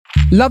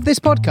Love this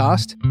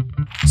podcast?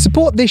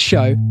 Support this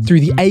show through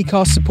the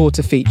Acast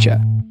supporter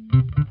feature.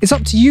 It's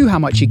up to you how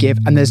much you give,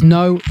 and there's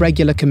no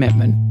regular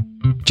commitment.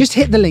 Just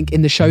hit the link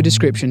in the show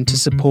description to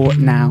support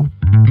now.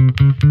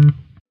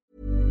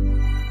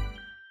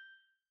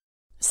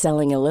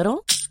 Selling a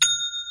little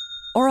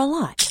or a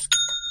lot?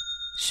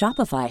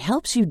 Shopify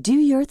helps you do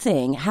your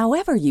thing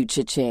however you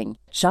cha-ching.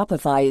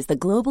 Shopify is the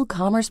global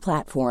commerce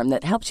platform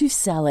that helps you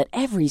sell at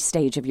every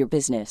stage of your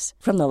business.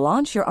 From the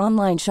launch your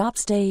online shop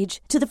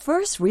stage to the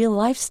first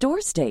real-life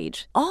store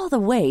stage, all the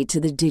way to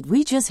the did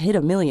we just hit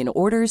a million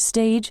orders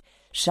stage.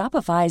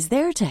 Shopify is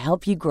there to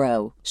help you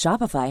grow.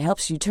 Shopify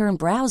helps you turn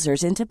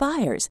browsers into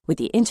buyers with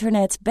the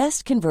internet's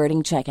best converting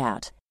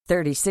checkout.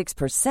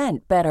 36%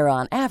 better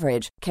on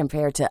average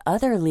compared to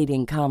other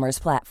leading commerce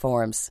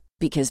platforms.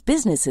 Because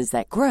businesses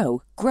that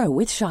grow, grow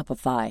with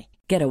Shopify.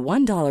 Get a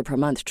 $1 per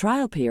month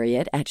trial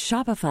period at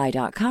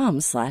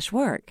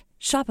shopify.com/work.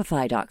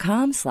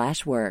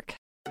 Shopify.com/work.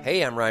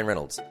 Hey, I'm Ryan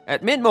Reynolds.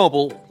 At Mint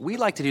Mobile, we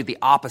like to do the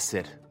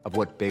opposite of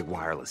what Big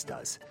Wireless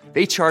does.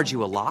 They charge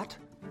you a lot,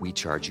 we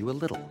charge you a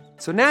little.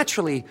 So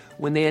naturally,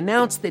 when they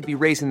announced they'd be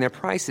raising their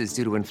prices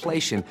due to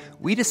inflation,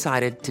 we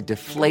decided to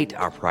deflate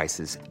our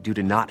prices due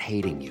to not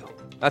hating you.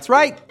 That's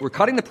right. We're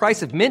cutting the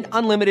price of Mint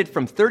Unlimited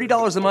from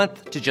 $30 a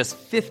month to just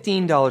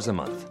 $15 a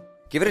month.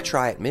 Give it a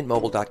try at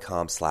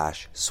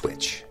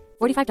mintmobile.com/switch.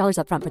 $45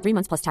 up front for 3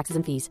 months plus taxes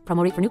and fees.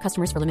 Promo rate for new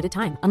customers for limited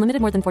time.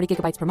 Unlimited more than 40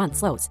 gigabytes per month.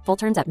 Slows full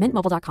terms at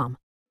mintmobile.com.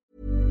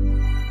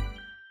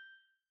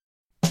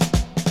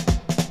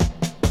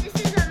 This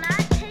is a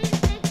Mad Tape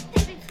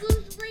Mixtape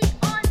exclusively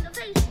on the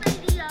Face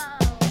Radio.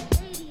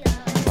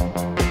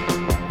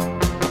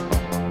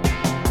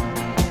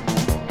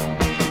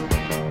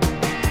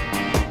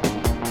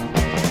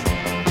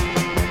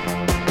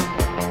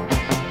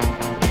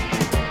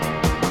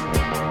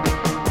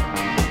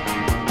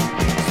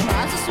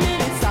 Smiles are sweet,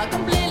 it's all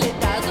completely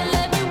dazzle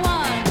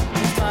everyone.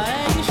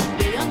 Inspire, you should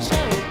be on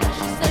show.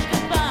 She says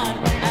goodbye.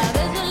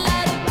 There's a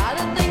lot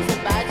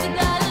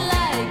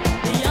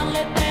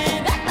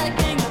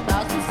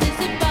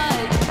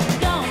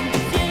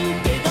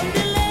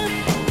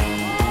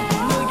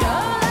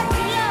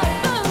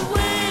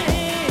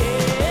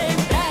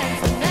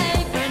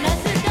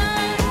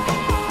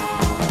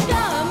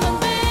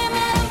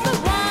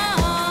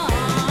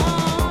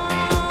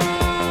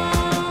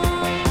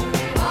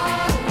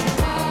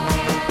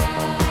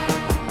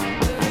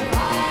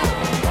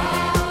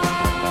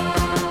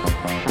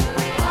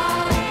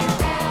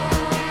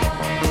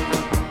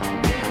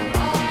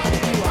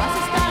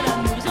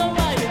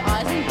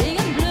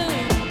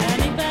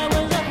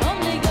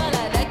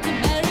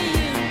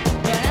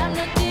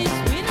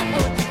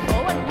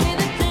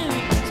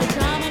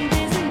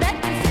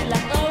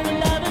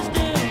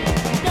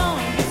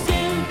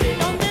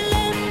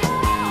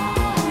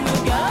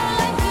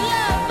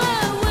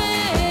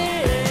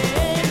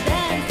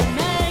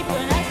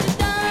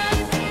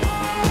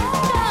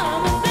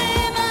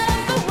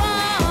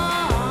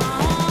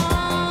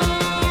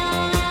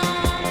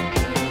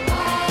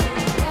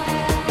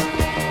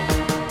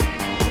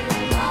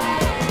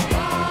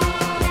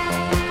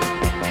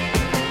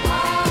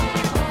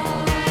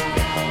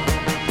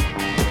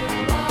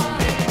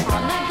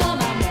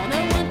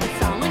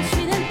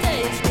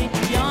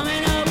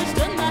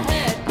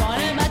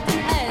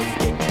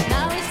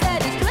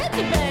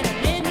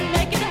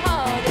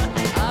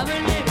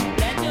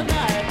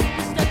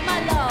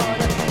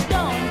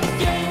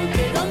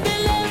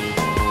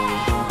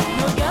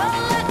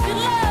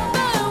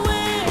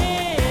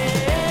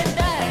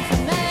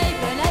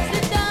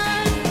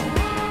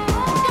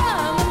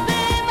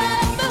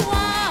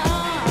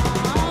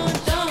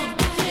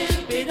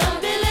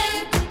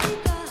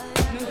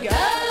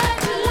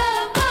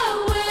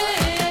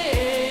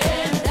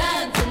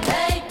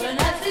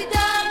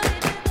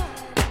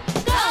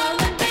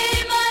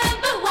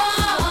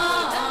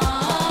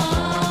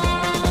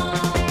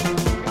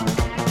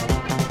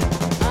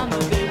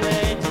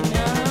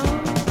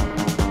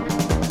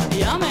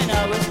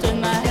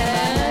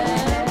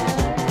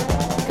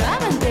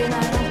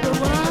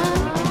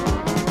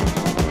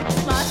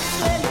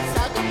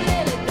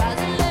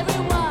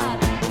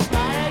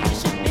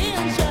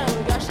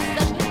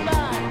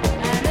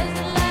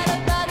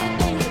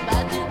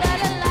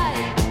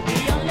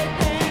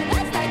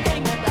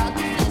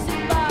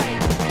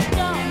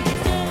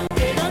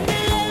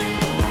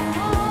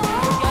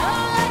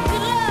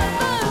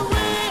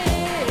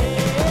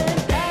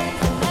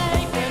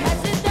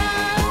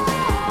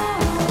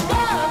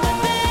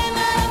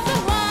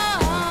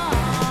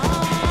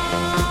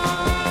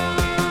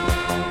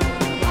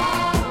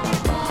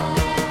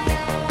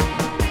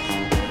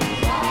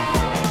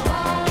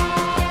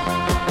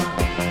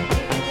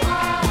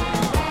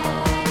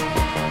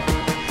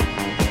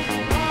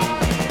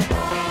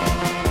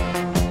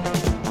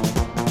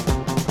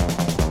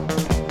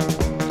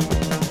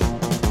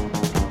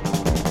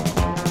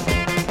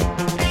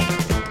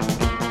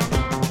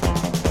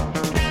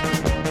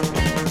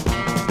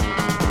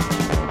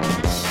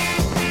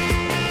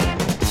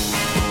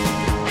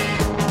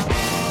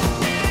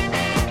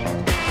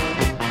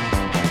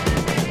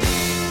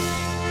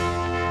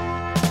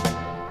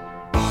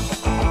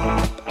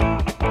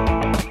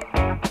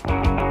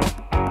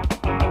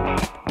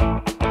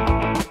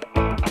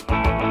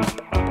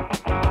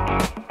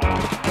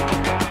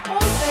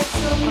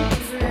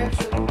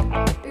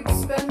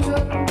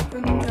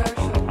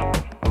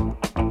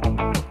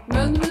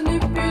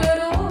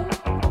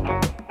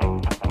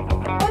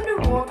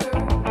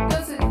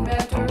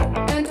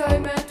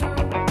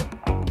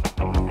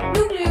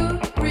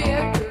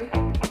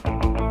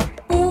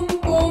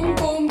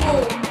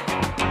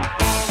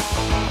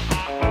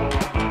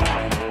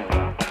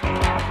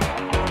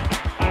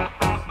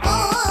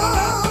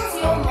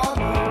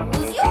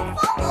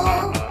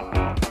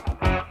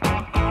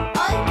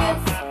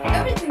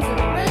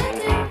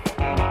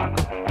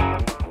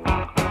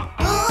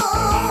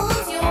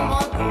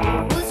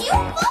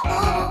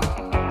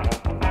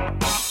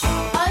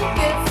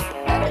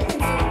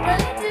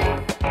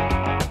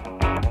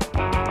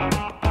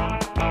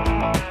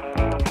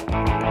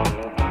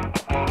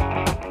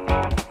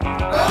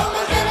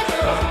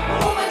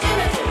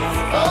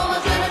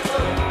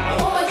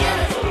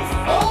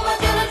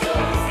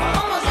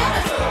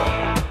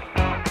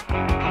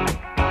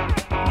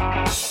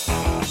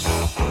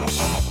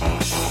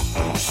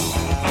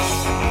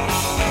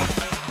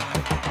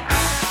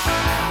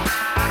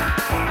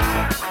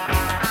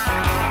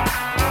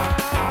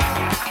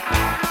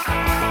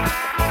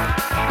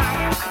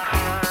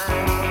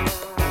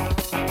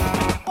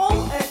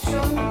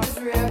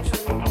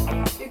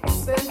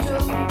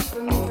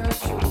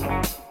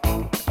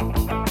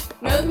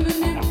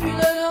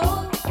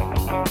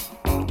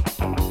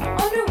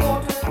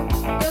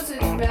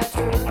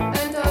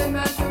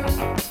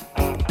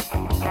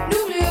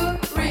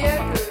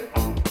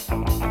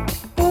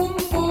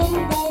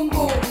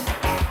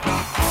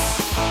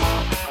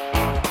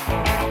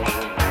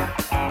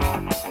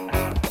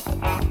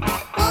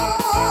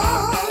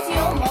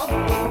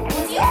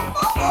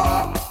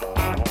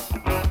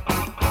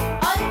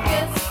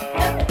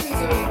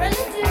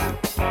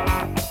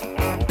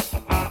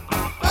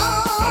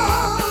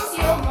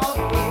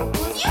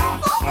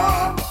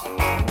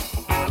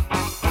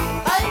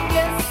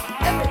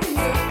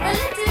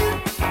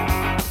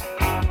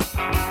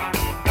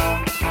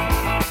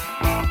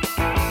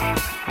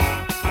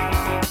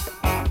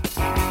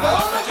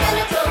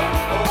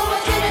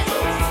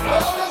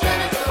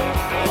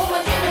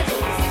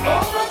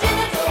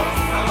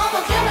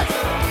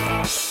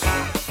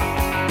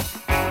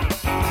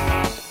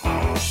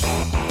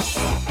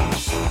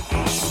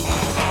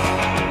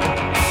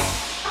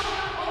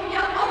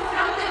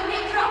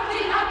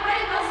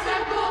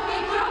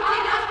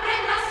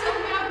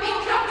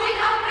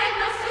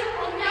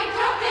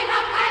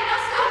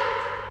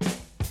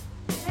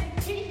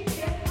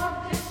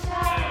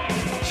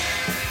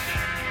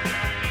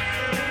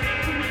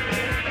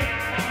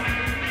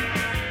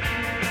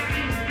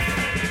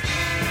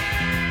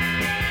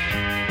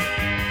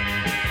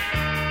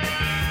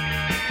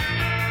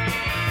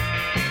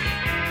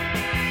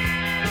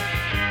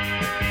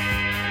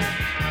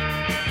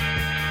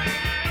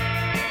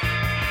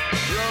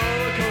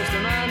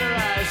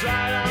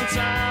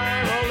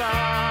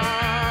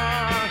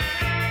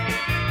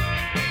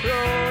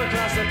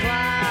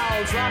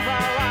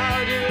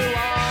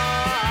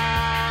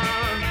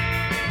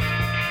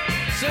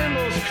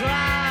cymbals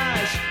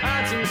crash,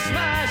 atoms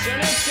smash,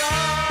 and it's gone.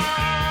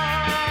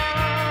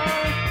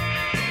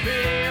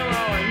 Feel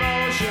no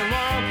emotion,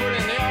 won't put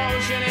in the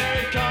ocean, here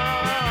it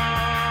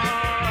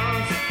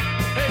comes.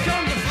 Here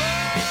comes the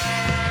flood.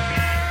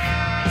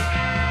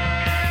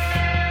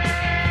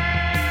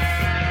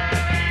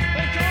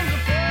 Here comes the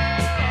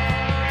flood.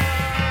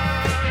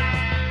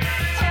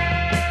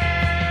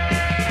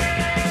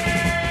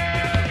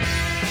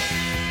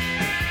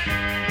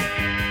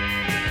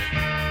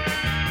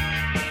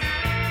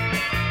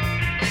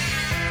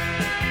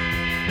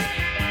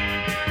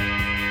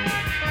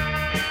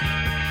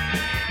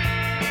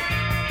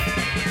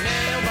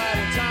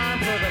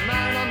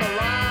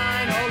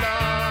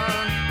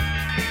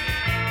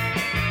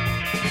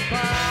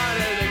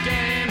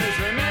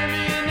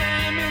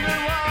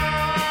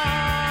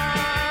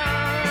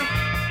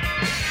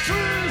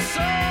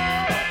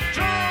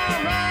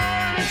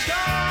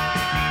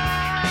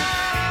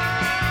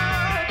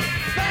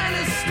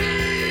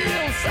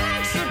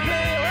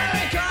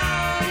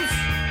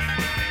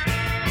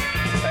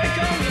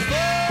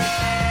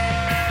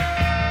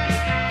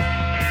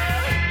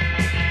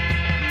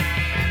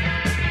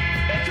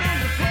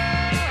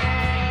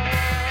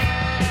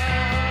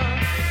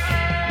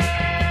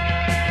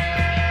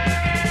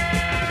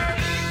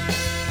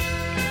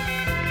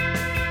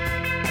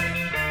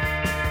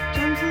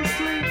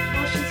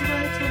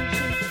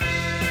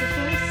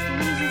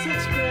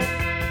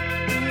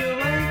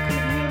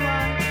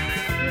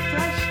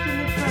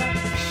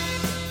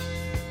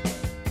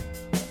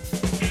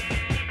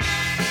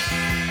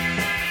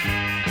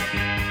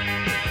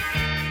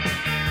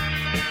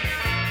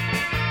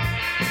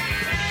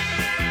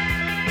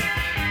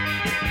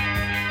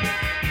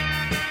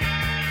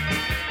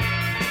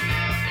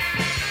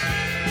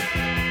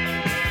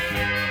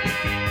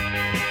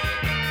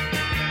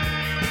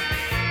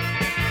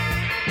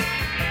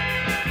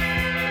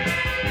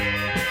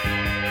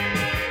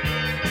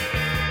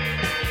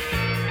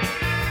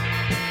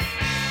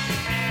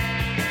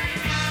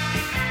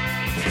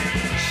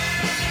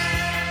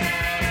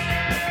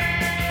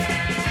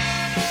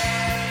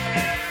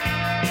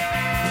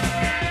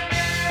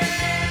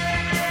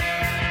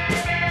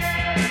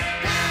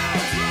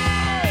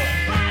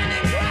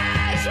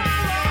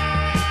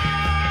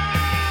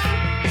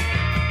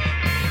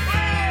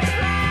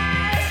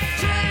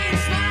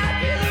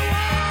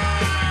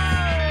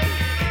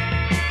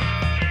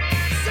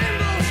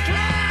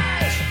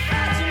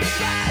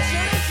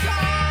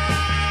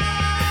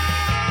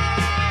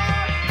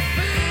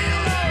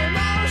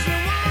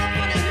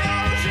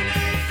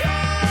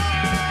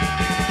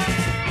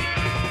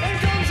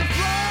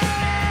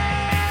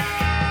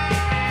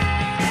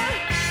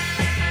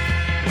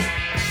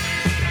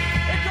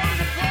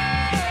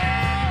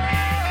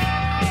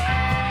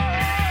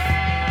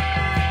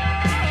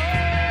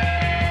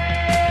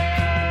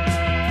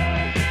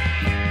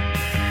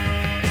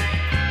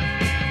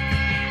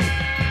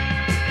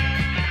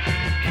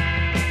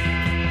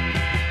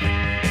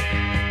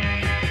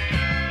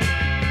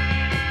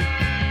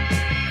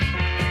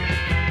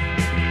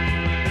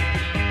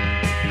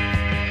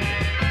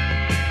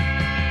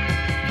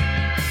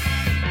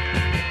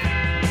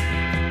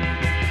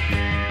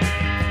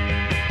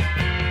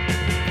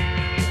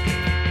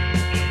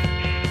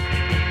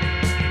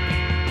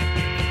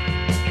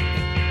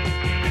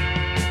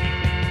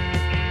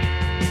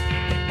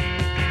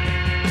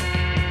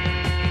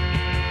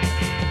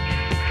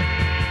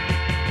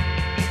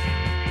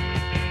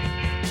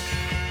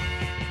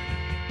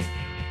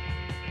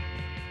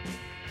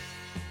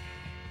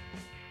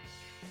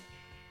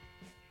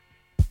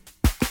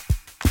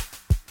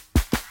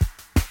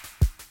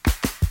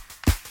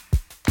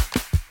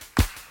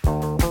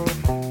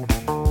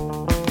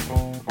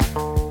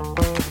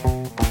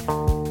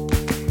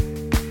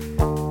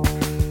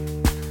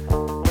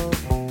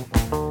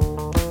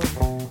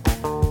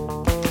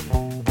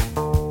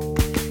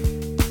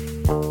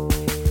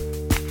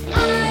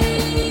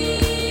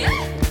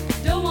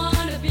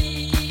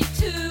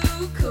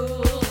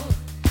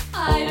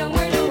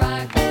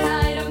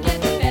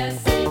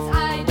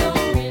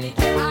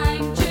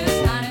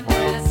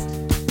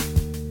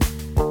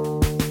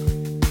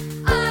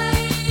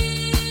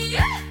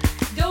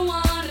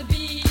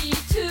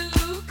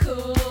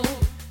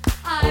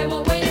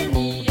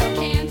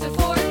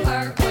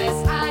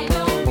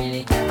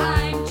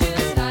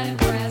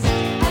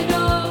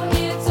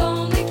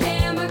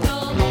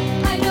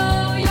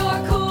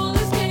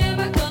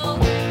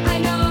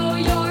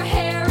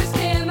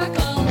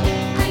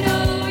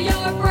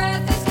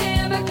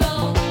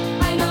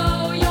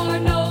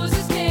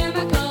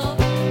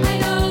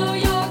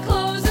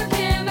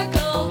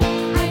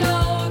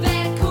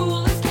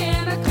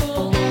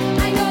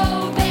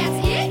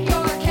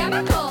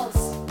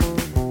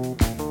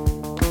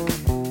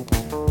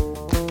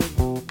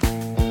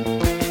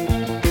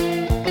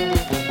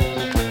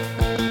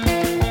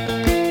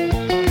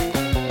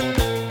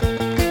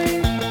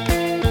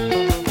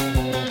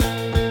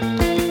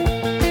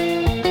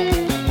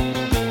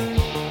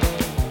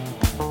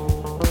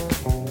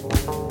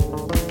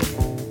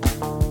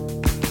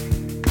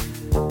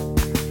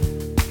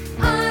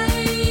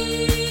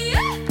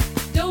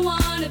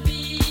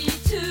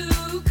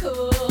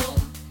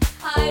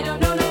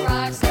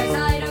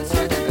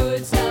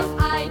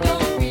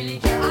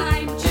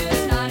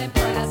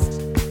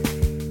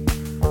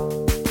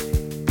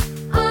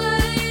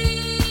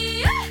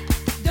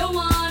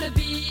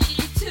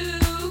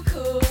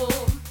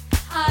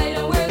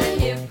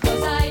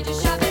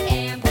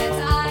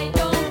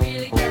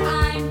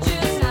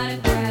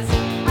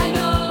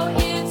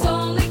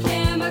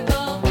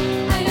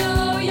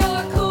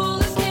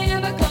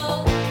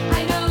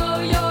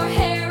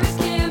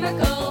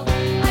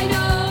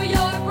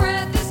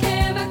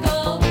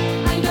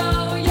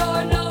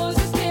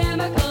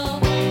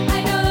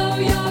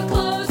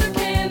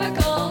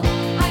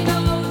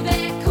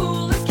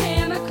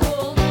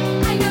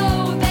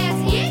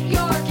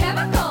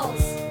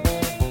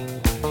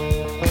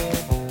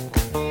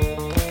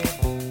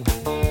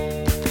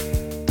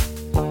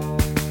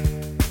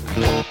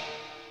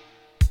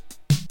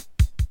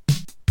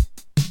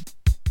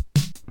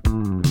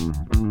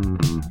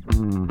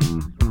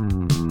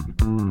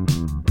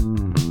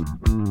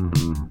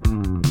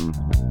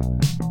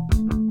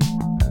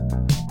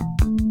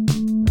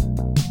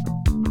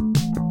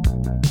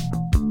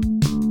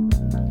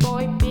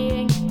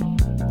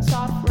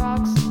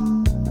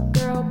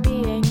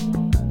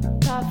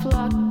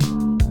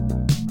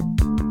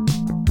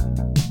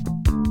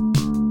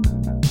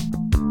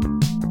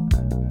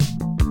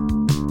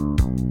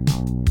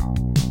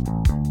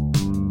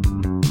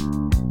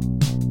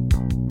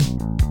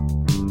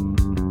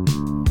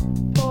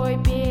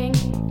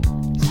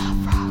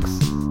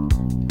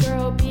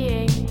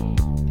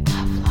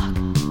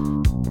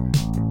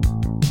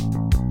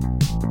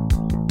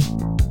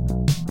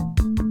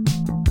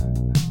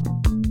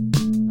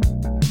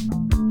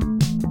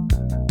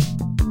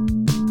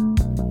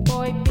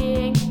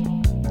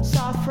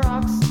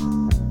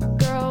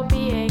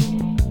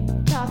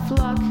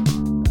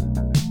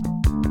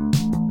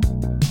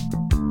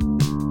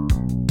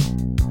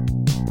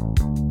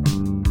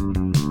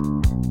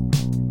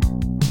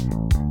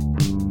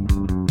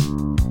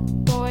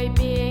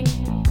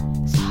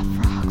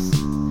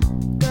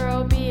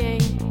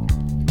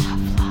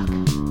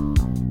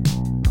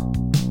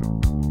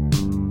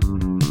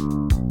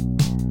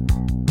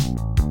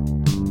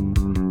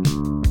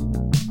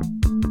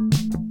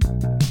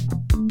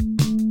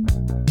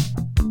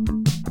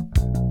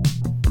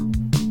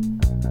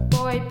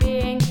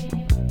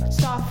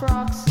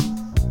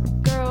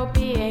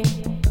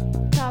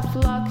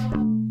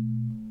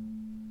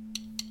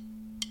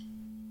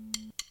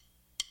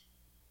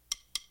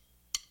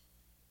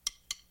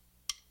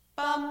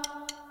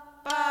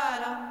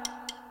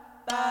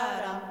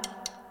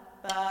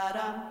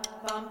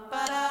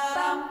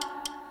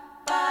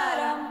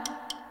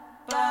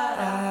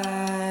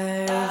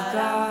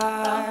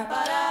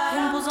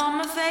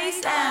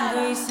 face and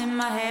grease in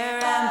my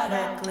hair and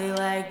prickly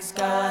legs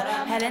go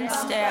ahead and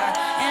stare.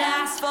 An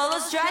ass full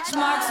of stretch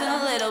marks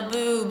and a little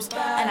boobs.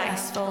 A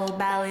nice full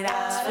belly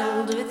that's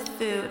filled with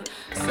food.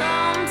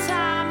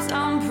 Sometimes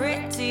I'm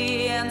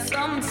pretty and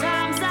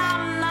sometimes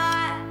I'm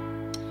not.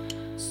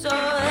 So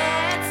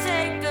let's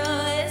take a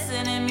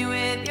listen in me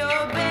with your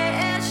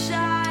best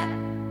shot.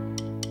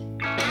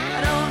 I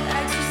don't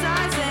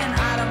exercise and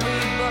I don't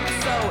read books,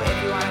 so if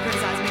you want to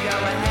criticize me, go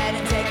ahead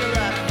and take a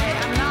look. Hey,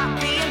 I'm not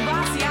being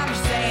bossy, I'm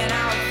just saying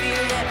how I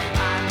feel it.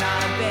 I'm not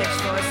a bitch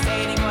for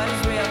stating what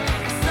is real.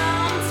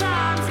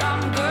 Sometimes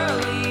I'm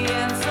girly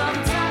and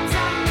sometimes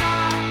I'm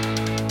not.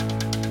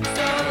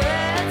 So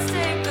let's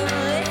take a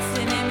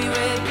listen in me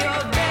with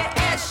your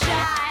best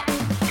shot.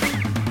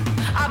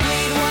 I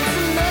bleed once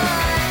a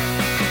month,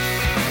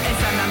 and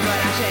sometimes when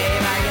I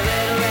shave I get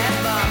little red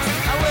bumps.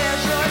 I wear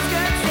short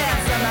skirts and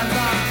sometimes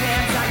long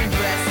pants. I can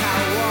dress how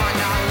I want,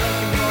 not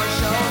looking for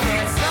show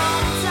pants.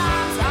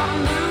 Sometimes I'm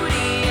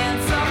moody and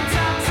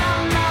sometimes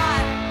I'm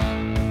not.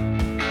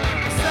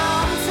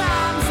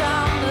 Sometimes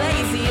I'm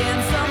lazy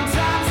and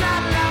sometimes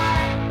I'm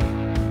not.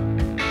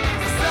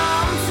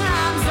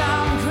 Sometimes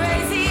I'm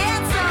crazy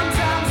and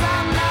sometimes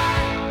I'm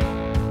not.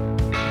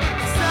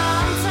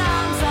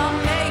 Sometimes I'm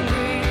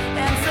angry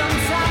and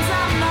sometimes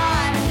I'm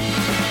not.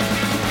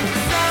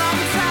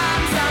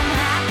 Sometimes I'm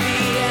happy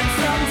and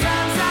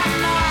sometimes I'm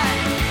not.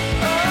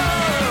 Oh,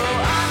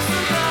 I'm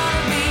still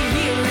gonna be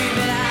here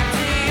even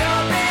after your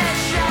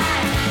best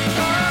shot.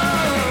 Oh,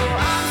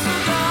 I'm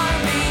still gonna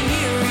be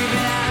here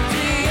even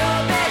after your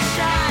best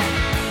shot.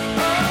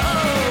 Oh,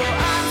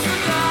 I'm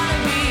still gonna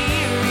be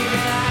here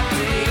even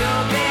after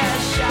your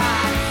best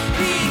shot.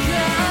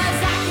 Because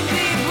I can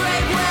be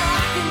brave, well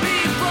I can be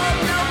bold,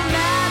 no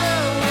matter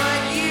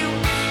what you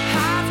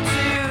have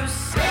to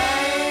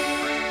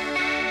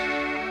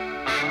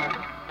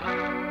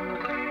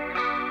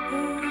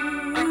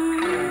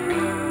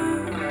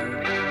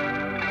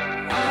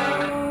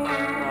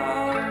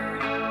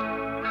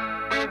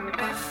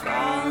I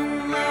fall in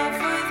love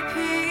with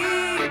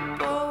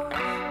people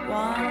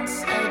once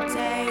a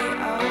day,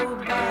 oh,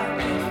 but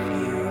if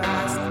you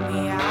ask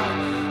me out,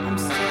 I'm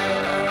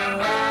still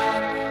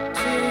allowed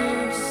to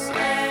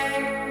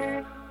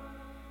say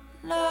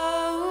no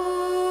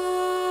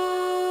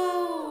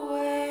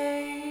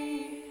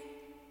way.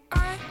 I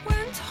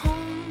went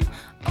home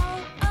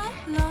all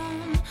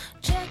alone,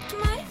 checked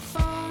my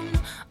phone,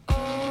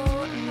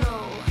 oh no,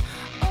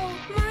 oh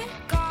my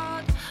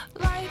god,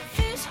 life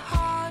is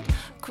hard,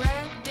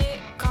 credit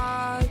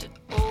card,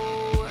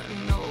 oh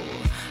no,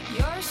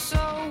 you're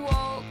so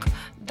woke,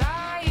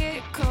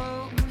 Diet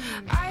Coke,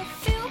 I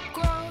feel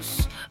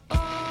gross, oh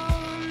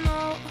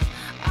no,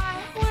 I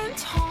went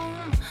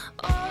home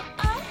all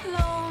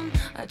alone,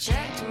 I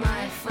checked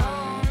my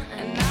phone,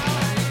 and now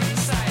I'm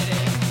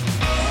excited.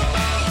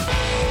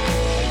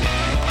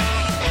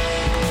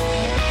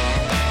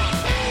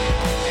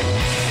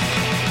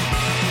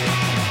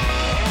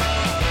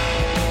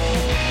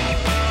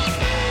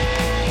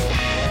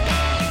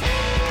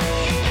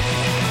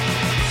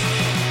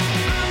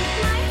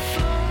 My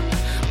phone,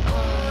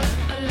 all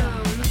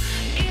alone,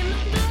 in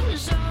the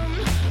zone.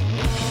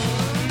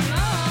 Oh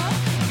no,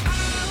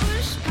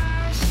 hours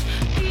pass,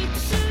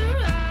 pizza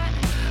rat,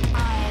 I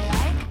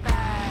like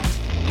that.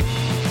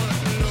 Oh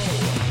no,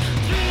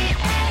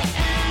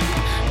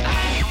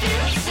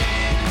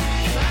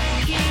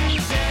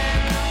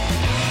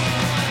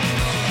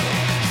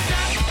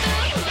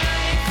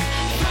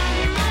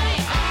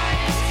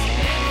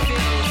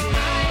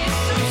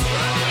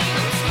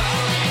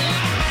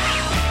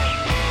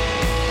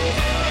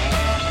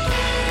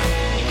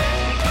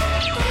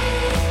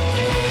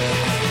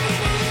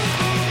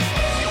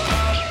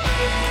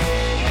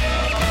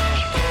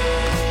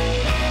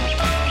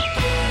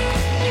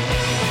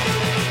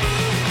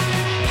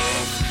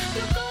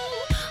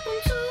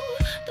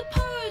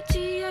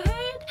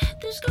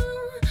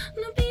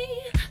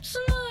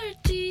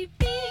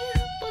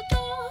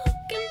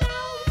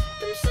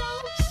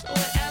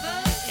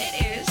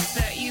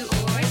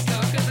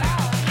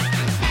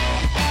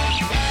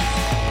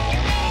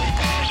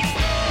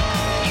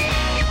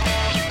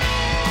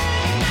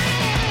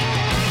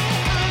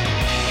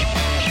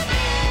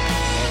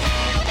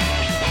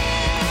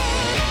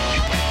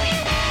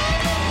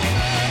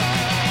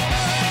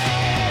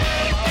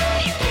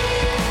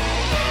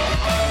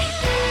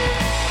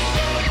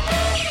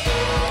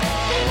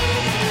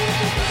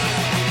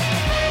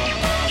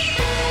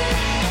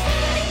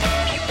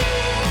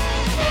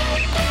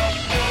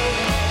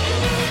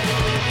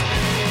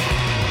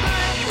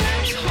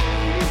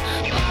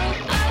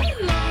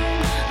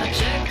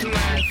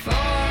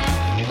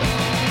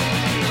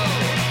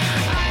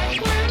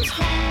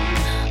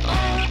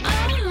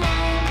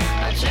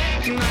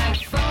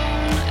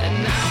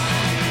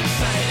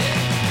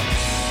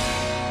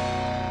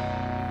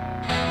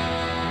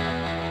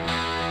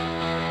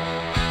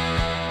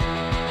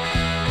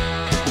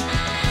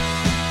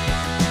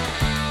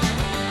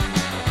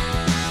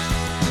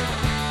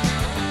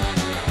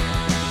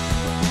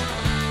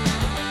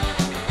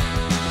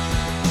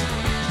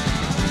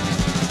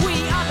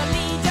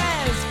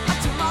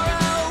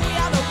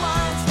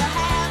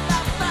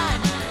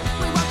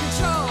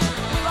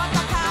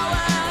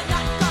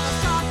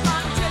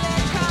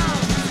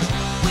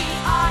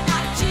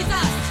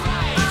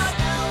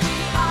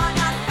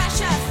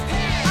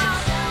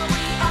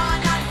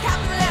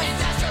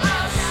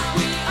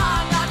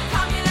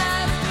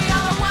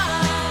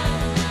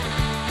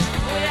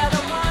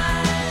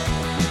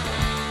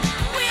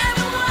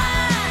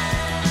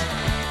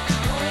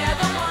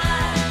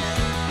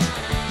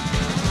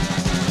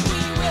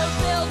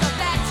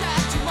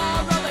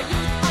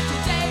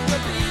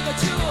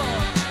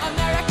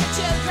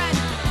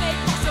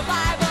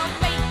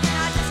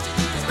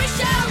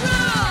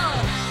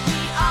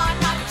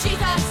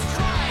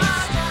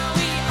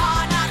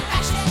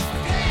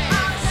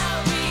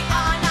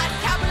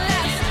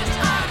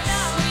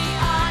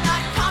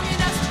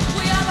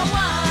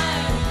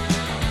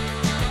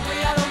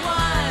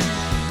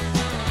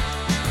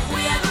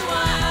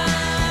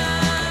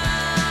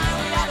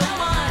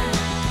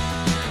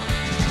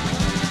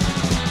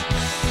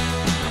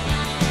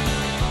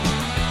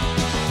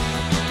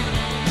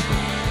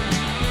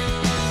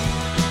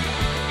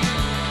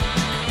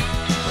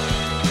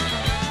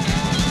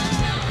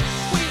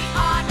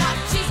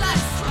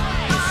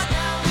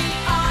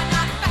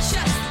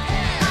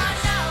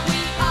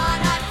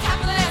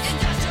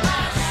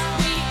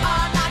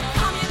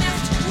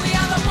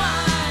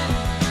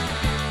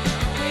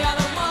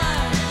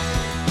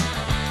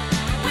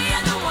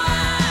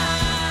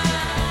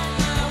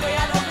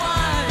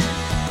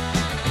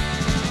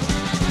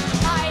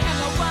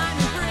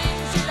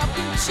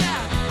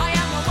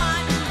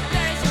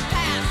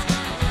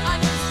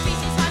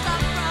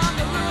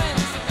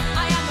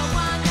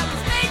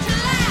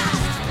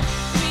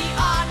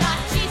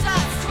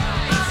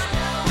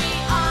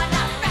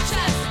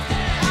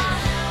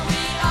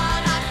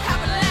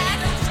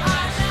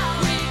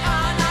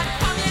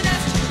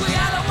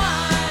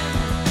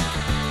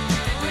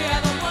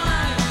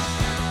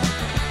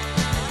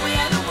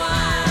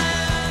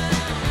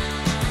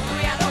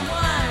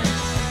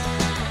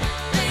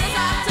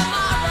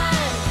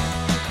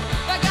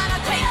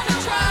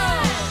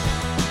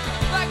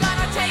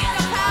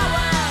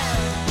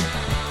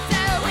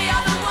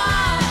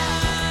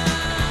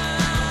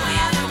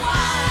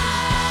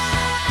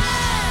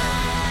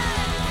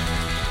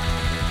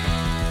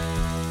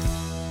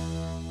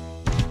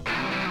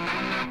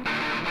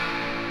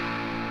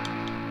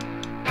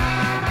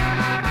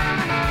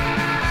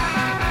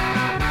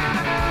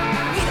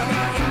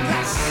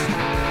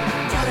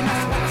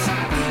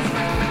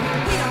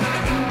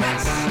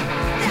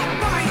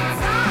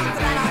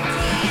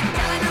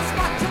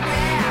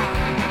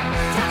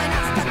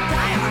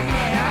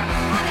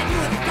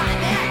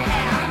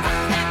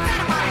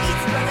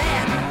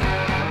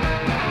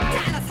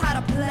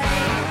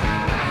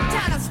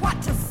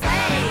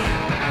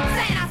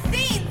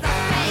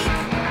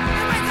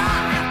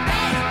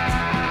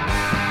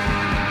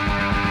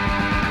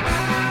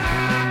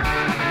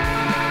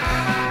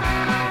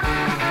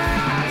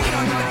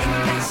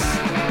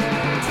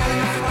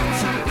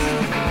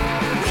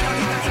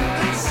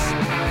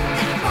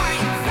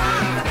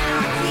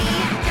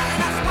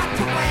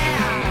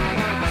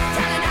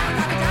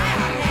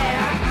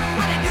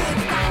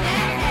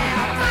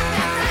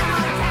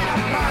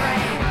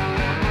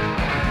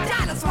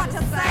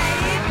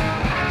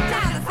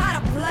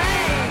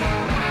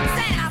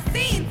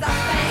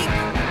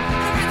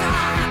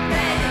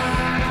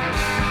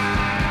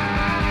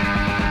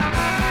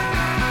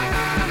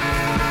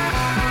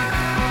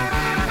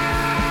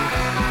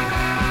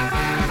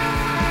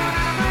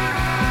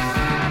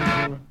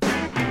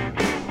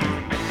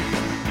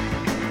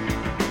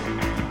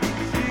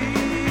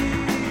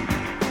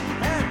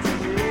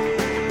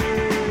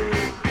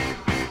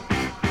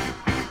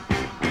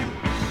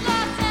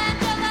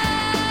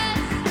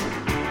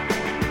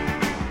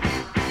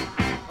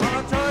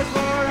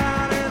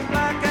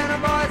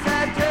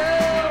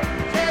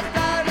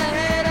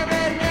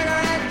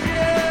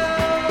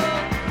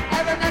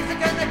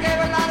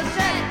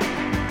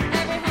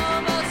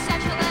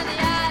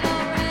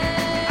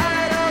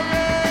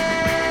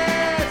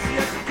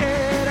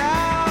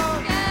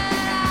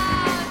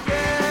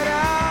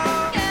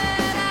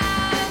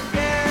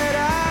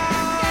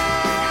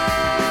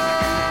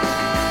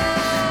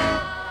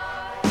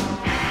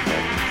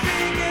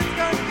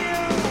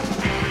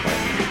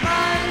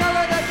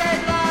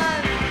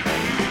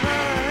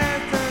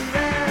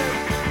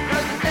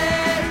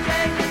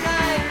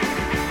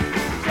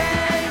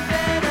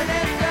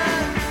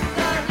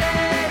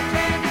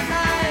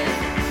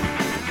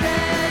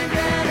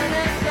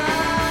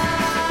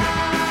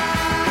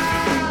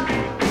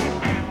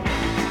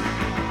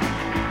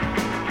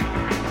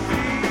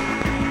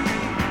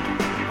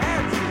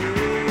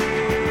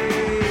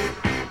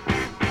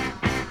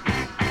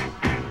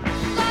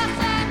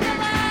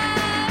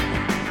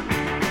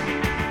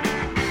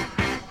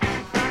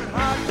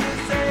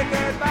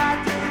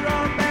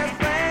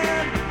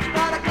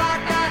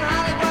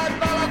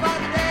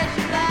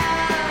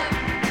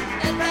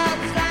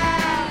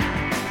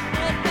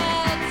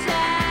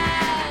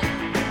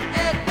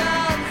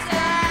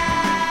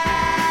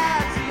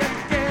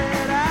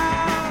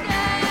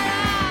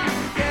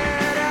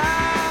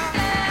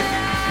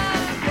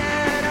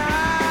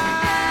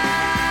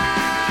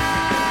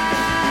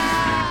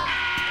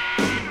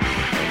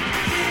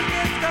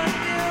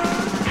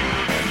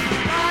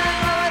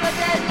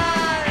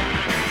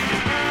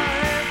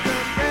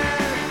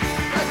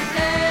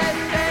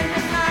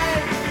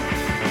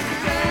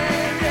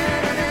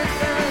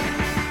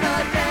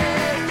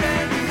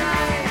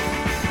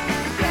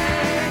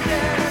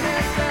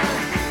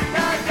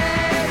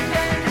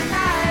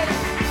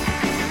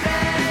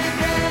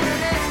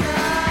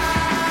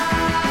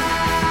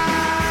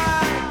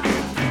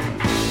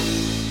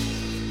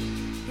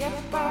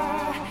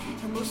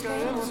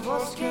 Buscaremos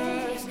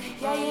bosques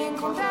y ahí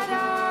encontrarás.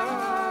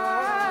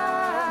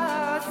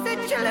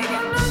 Échale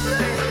ganas.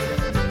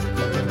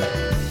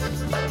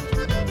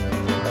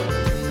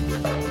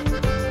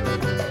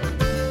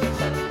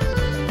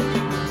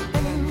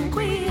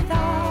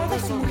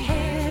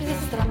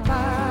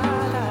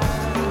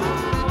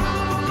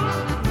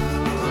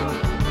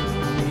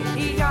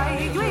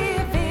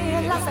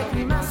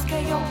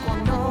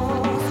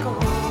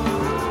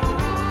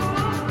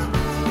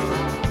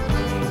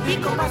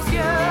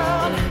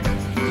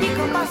 Mi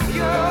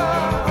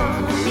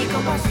compasión, mi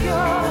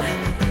compasión,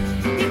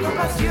 mi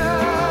compasión.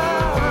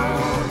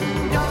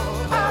 No,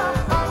 oh,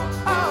 oh,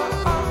 oh,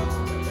 oh.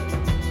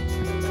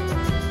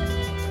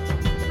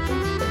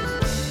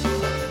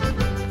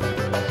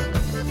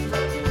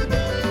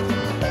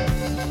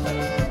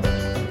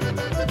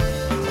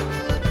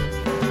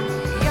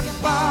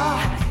 Yepa,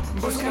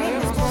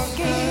 buscaremos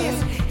bosques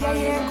y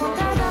ahí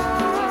encontrarás.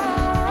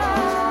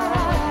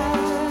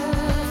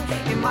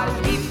 Y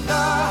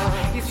maldita,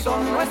 y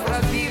son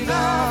nuestras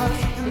vidas,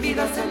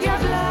 vidas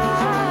endiabladas.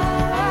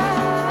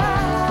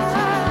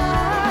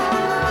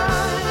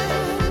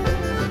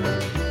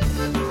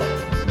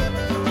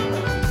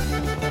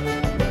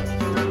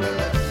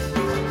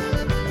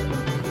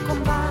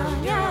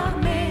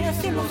 Acompáñame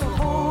sin los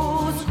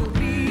ojos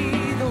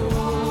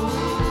cubridos.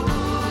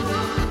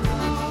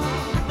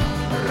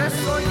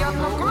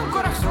 Resollando con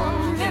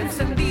corazón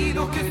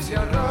encendido que se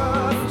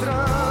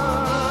arrastra.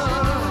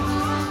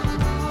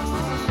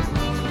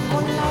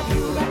 Con la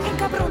viuda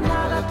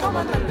encabronada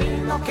tomando el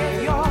vino que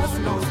Dios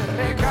nos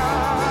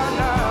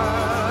regala.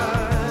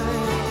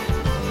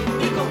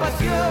 Mi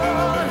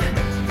compasión,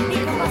 mi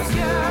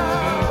compasión,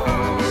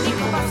 mi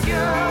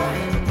compasión,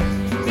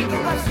 mi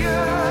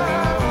compasión,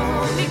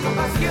 mi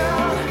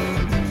compasión,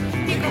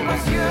 mi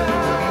compasión,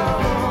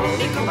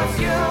 mi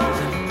compasión,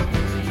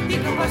 mi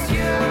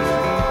compasión.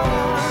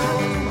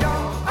 No,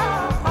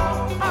 oh, oh,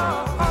 oh,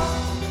 oh.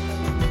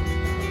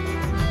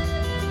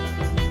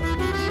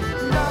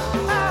 No,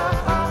 oh,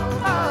 oh,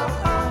 oh,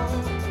 oh.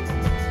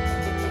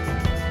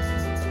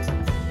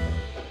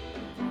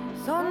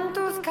 Son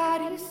tus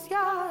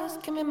caricias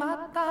que me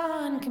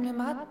matan, que me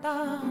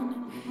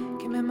matan,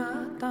 que me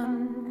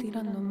matan,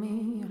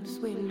 tirándome al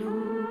suelo.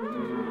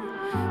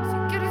 Si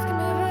quieres que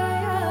me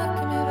vaya,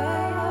 que me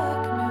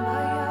vaya, que me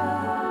vaya,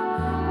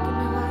 que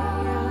me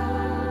vaya.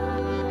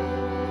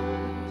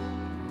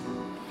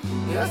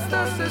 Ya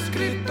estás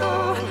escrito,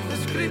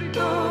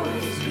 escrito,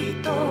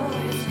 escrito,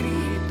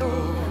 escrito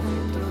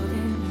dentro de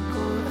mi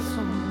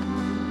corazón.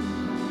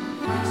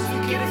 Si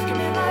quieres que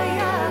me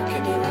vaya, que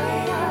me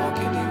vaya,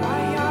 que me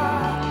vaya,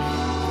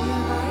 que me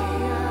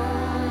vaya.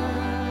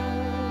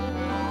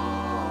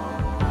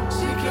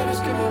 Si quieres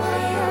que me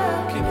vaya,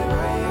 que me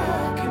vaya,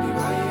 que me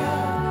vaya,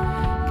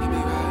 que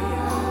me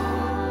vaya.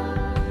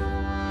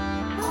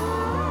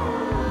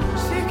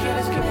 Si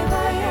quieres que me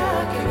vaya,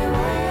 que me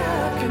vaya,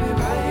 que me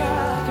vaya,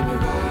 que me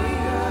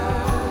vaya.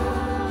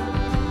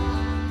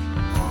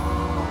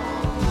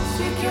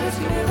 Si quieres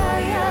que me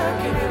vaya,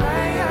 que me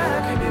vaya,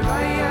 que me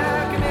vaya,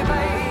 que me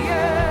vaya.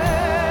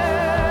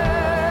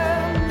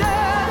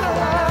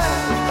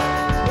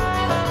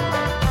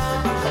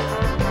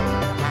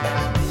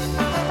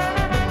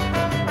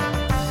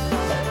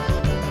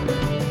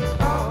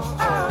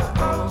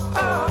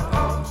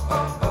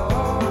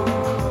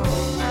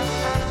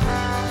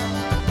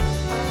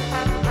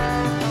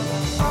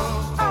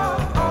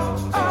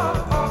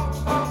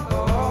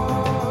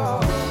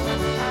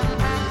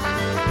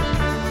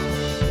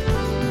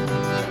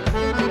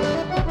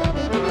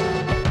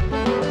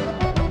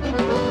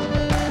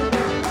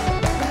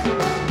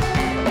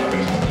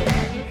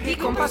 Mi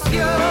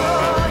compasión,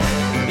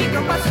 mi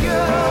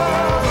compasión,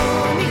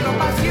 mi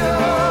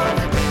compasión,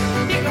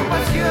 mi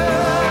compasión,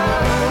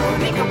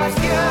 mi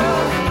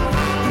compasión,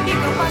 mi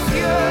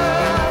compasión,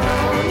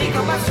 mi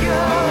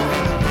compasión,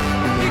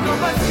 mi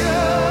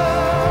compasión.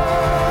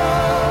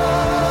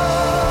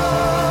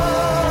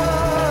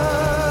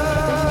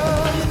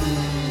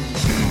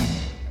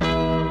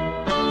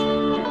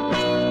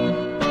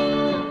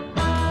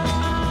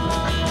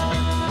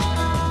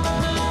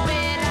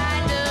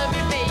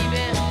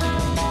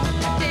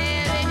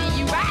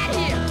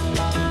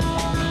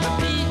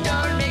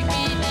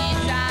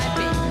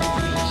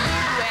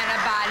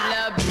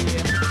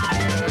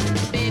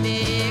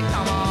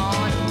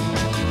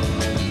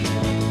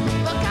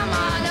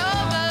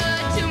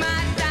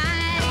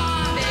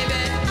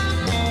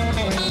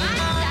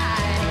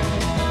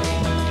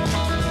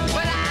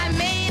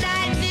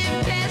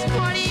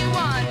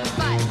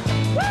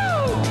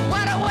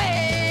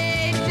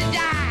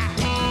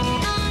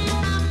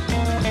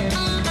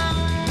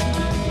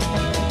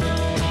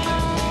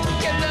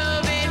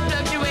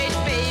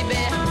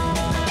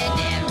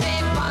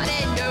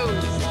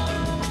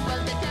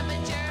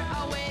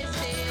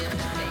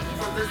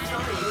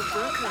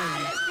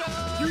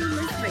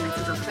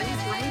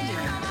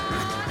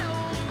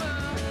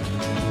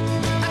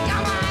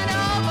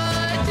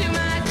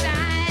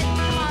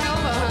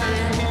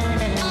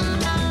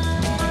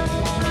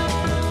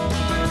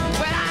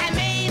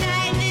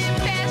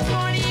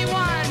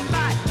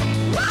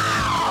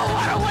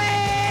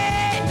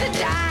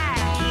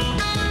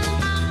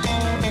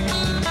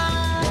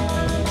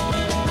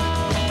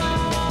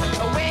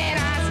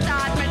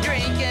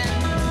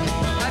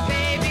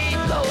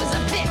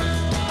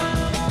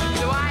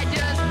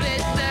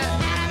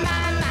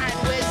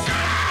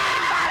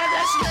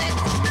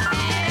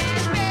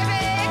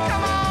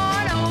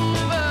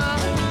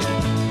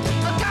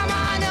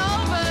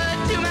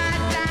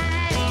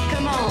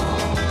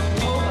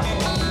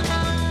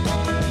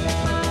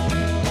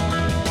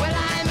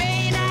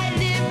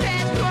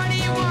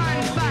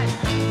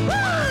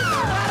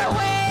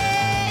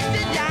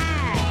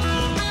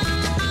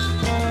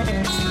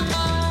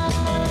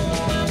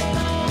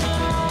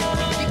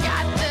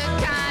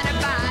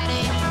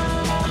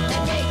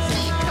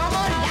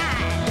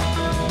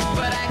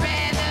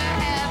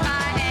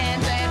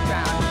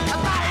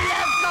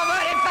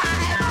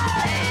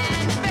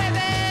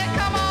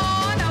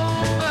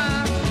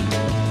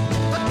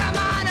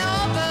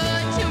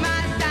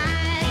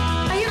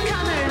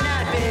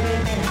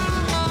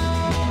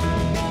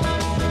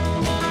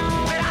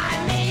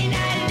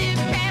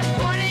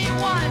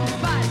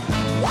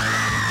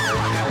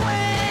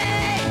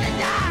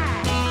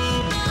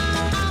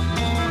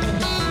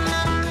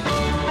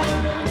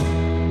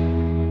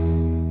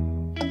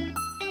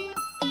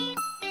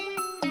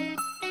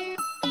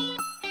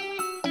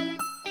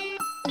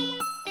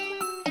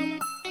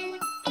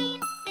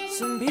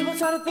 People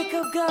try to pick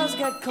up girls,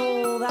 get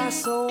cold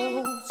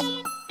assholes.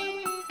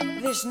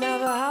 This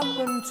never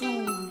happened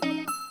to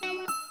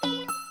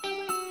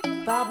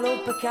Pablo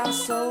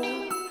Picasso,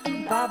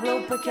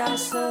 Pablo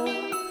Picasso,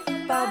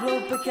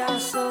 Pablo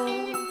Picasso,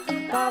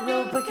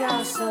 Pablo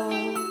Picasso.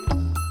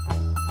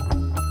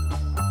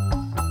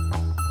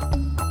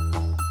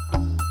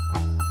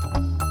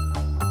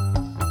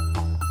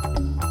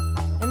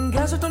 And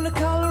girls are done the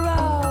color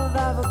of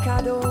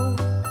avocado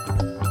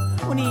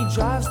when he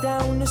drives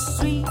down the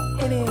street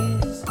in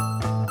his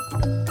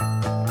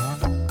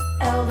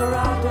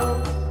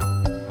Eldorado,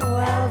 oh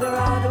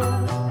Eldorado,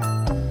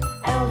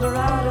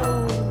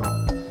 Eldorado,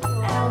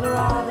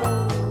 Eldorado.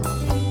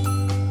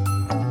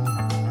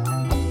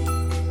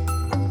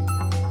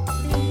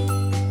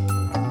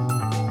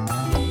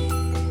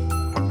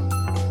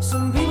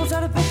 Some people try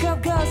to pick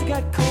up girls that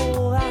got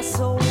cold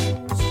assholes.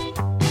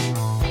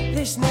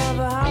 This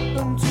never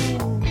happened to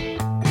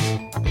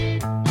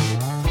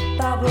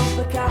Pablo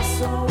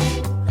Picasso,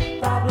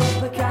 Pablo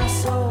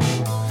Picasso,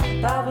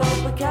 Pablo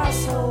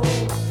Picasso,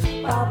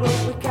 Pablo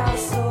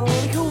Picasso.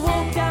 He could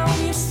walk down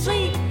your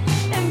street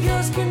and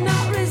girls could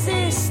not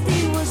resist.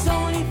 He was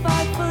only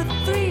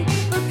 5'3",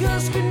 but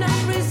girls could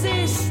not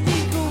resist.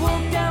 He could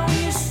walk down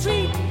your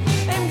street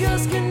and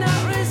girls could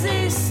not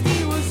resist.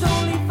 He was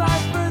only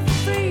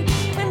 5'3",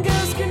 and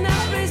girls could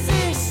not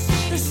resist.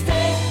 The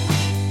stare,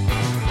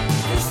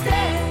 the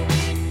stare,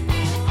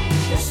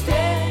 the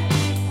stare,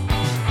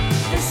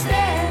 the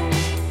stare,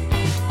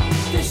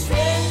 the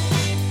stare,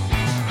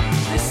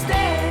 the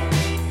stare.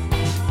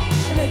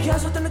 And the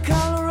girls within the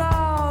color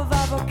of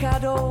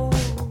avocado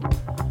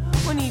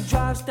when he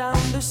drives down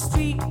the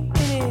street in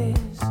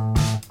his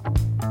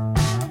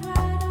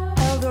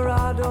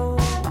Eldorado,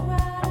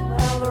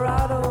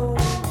 Eldorado,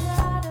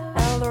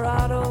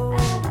 Eldorado,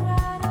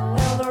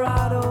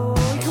 Eldorado.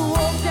 He could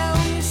walk down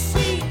your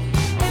street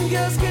and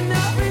girls could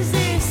not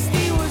resist.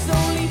 He was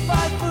only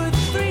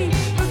 5'3",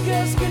 but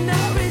girls could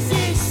not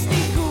resist.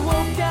 He could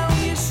walk down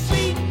your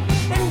street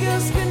and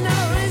girls could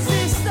not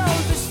resist.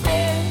 Oh, the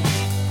stare,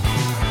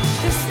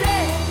 the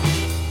stare,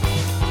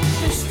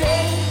 the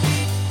stare,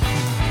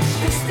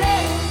 the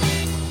stare,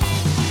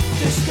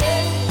 the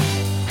stare,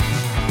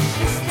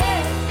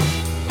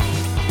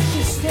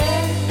 the stare, the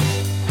stare,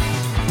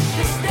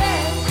 the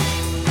stare,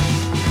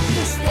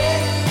 the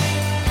stare,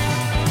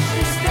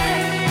 the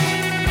stare,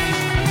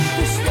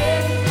 the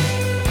stare,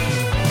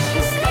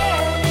 the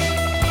stare.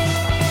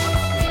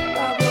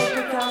 Pablo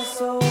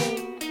Picasso,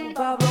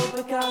 Pablo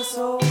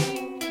Picasso,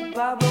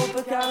 Pablo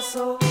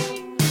Picasso,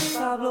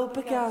 Pablo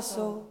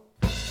Picasso.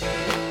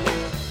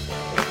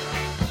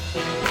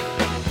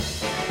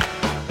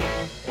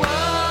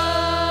 Whoa,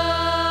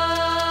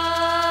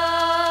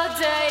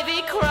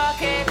 Davy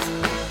Crockett,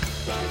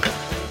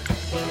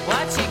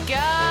 what you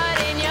got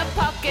in your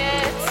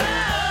pockets?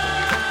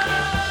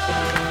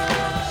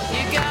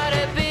 You got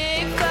a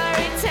big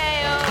furry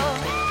tail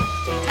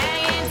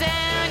hanging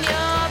down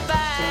your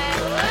back.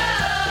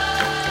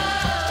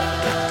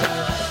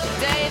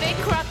 Davy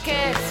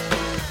Crockett,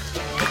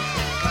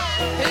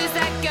 who's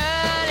that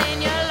girl in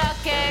your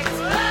locket?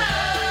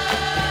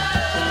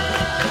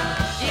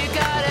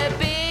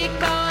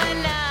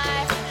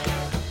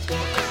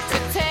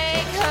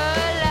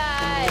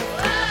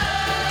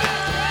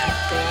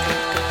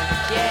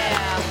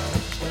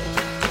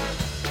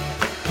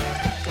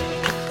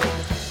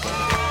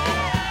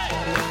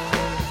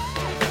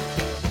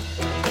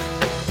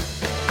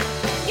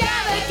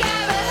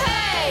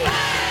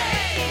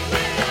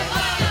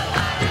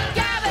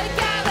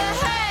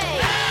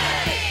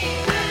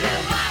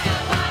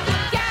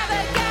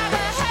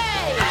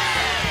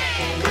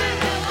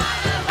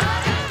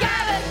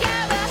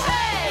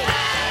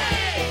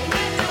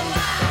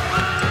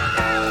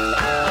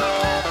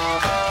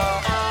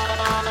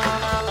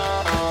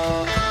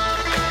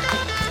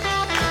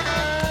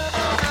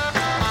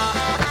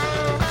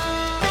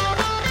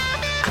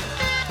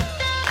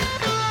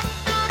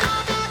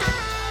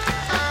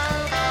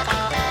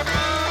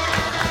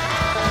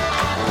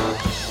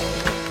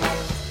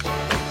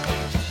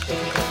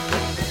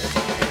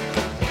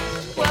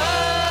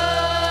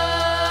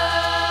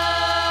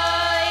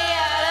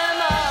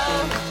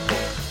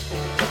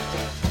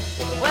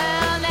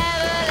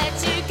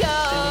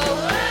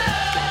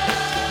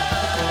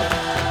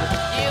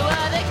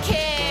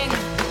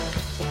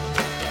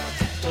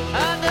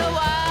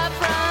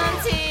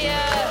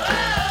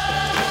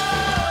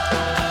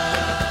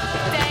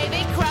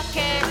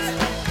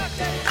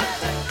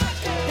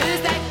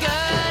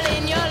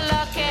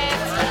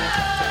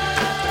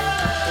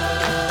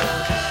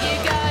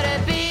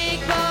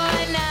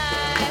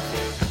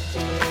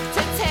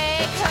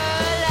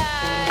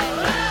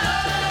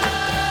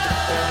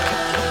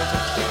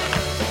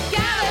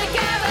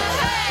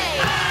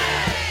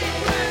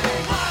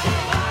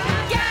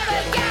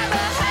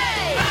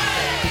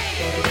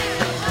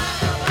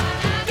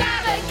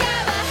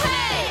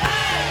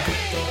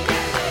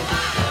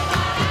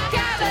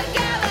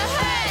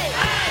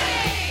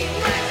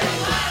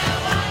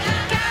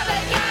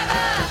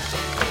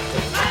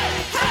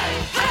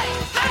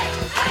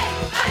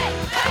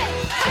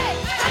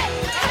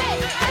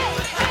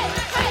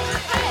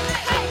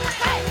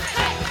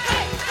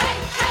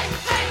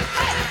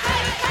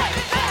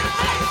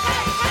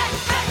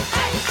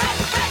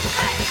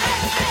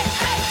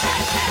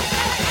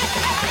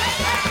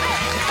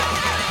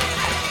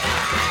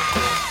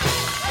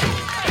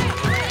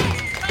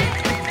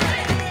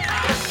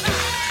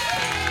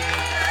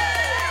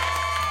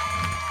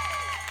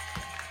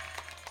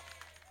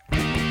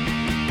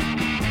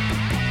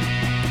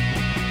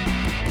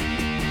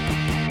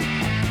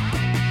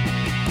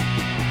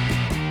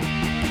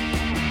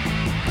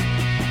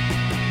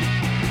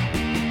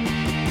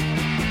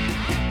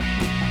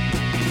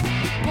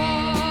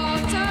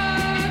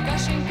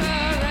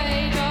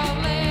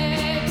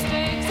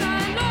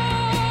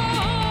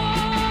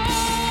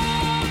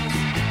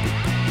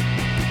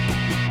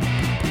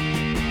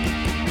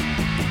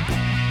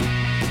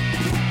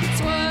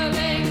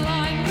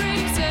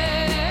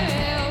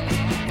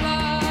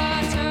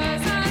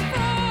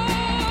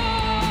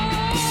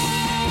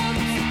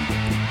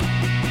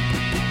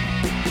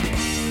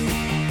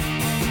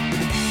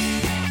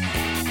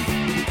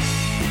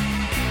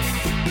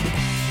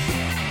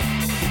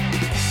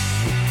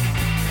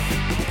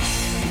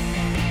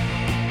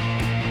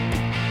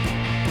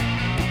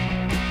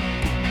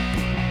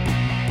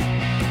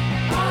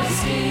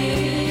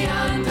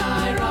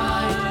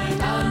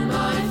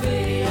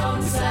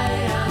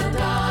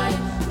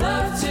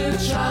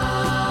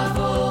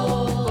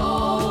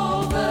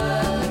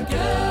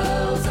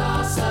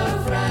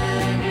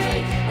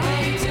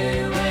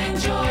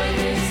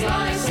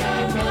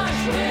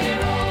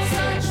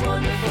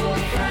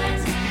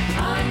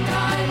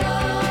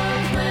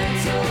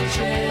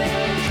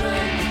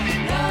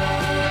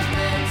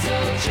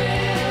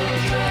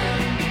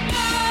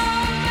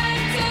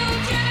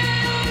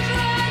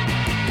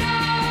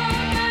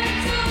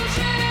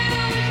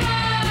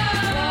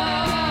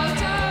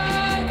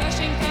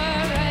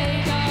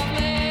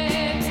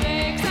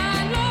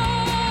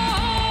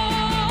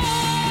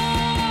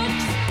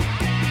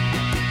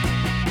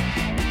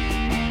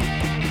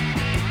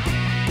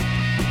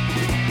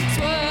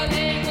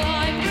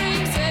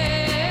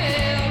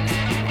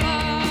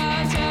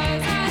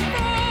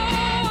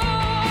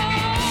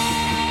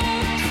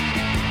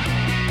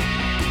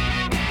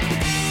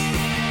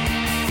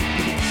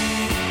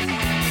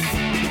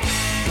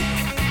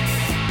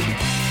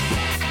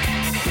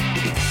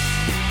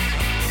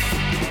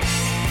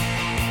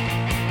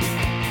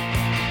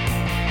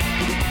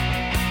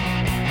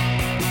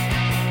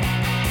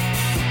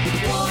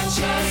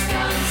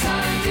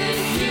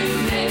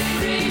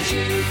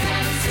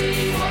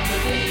 me what the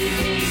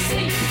BBC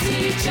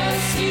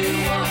teaches you.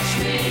 Watch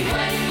me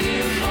when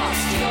you've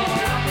lost your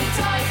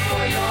appetite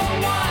for your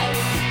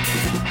wife.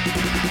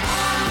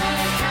 I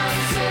can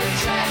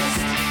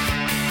suggest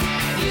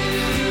you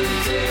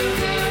do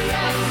the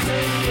rest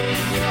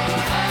in your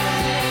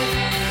head.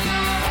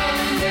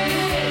 Only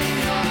in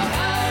your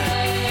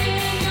head.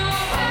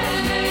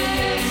 Only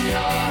in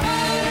your head.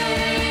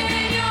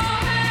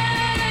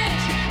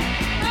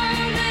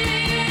 Only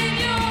in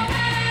your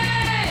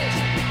head.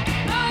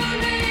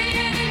 Only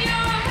in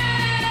your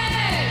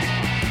head.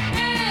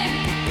 In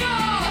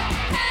your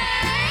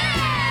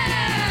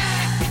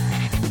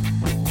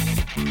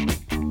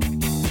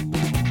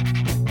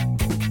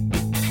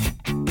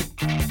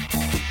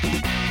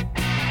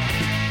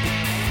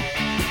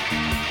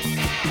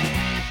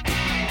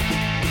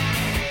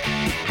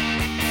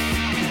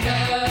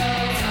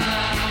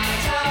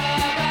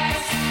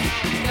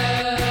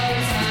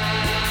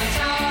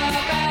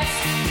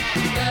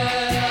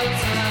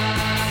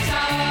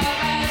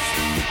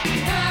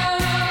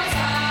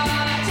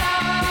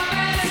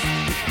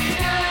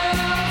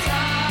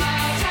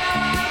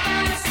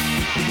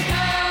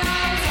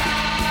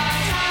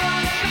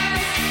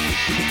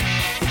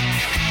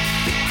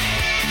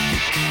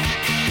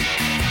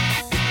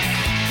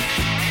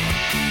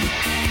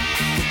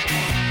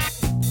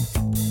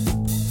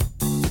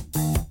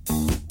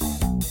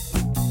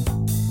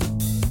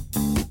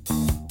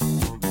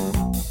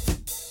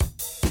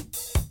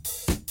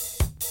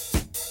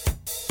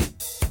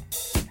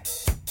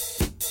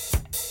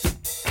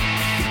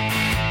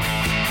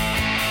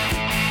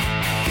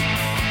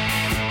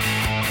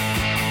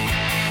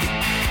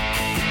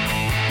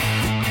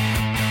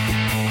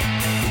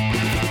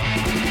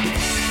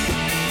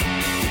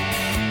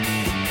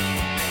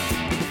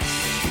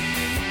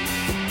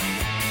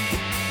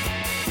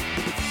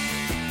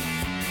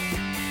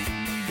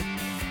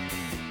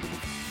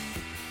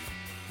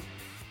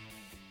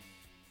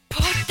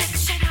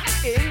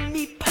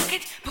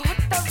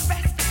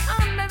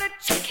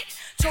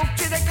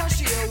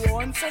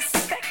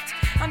suspect,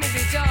 and if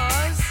he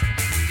does,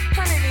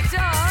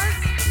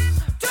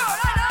 do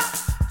it up,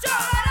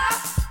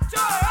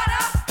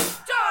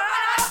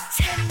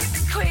 10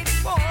 quid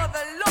for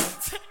the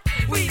lot,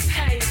 we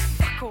pay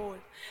fuck all.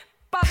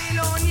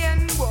 Babylonian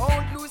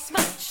won't lose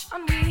much,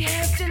 and we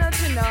have dinner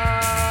tonight.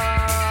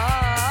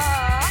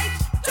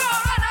 Do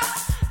it up,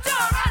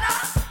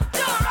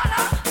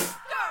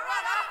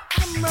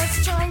 cameras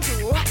trying to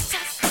watch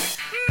us,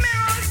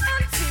 mirrors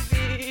on TV,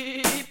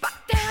 but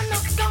they're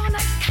not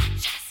gonna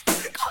catch us,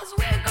 'cause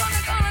we're gonna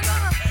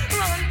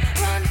run.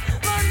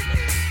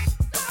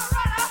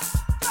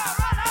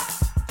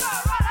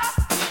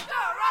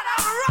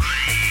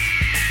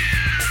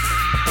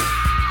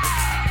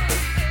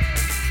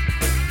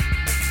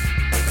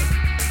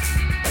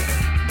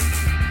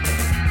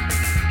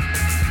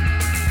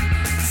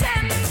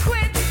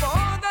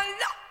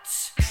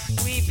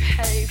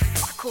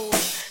 Cool.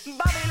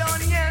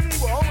 Babylonian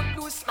won't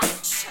lose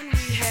much, and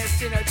we have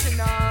dinner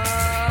tonight.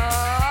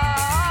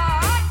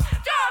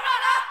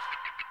 Joanna!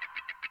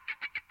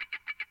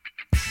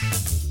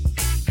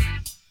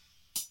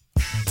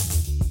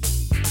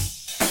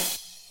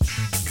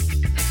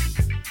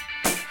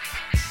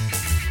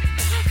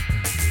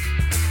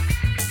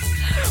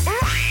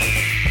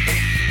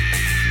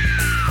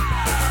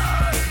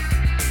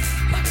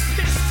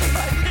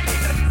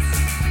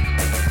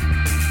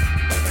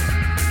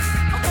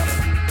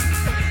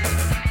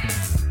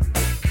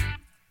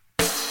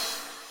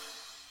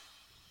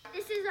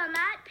 This is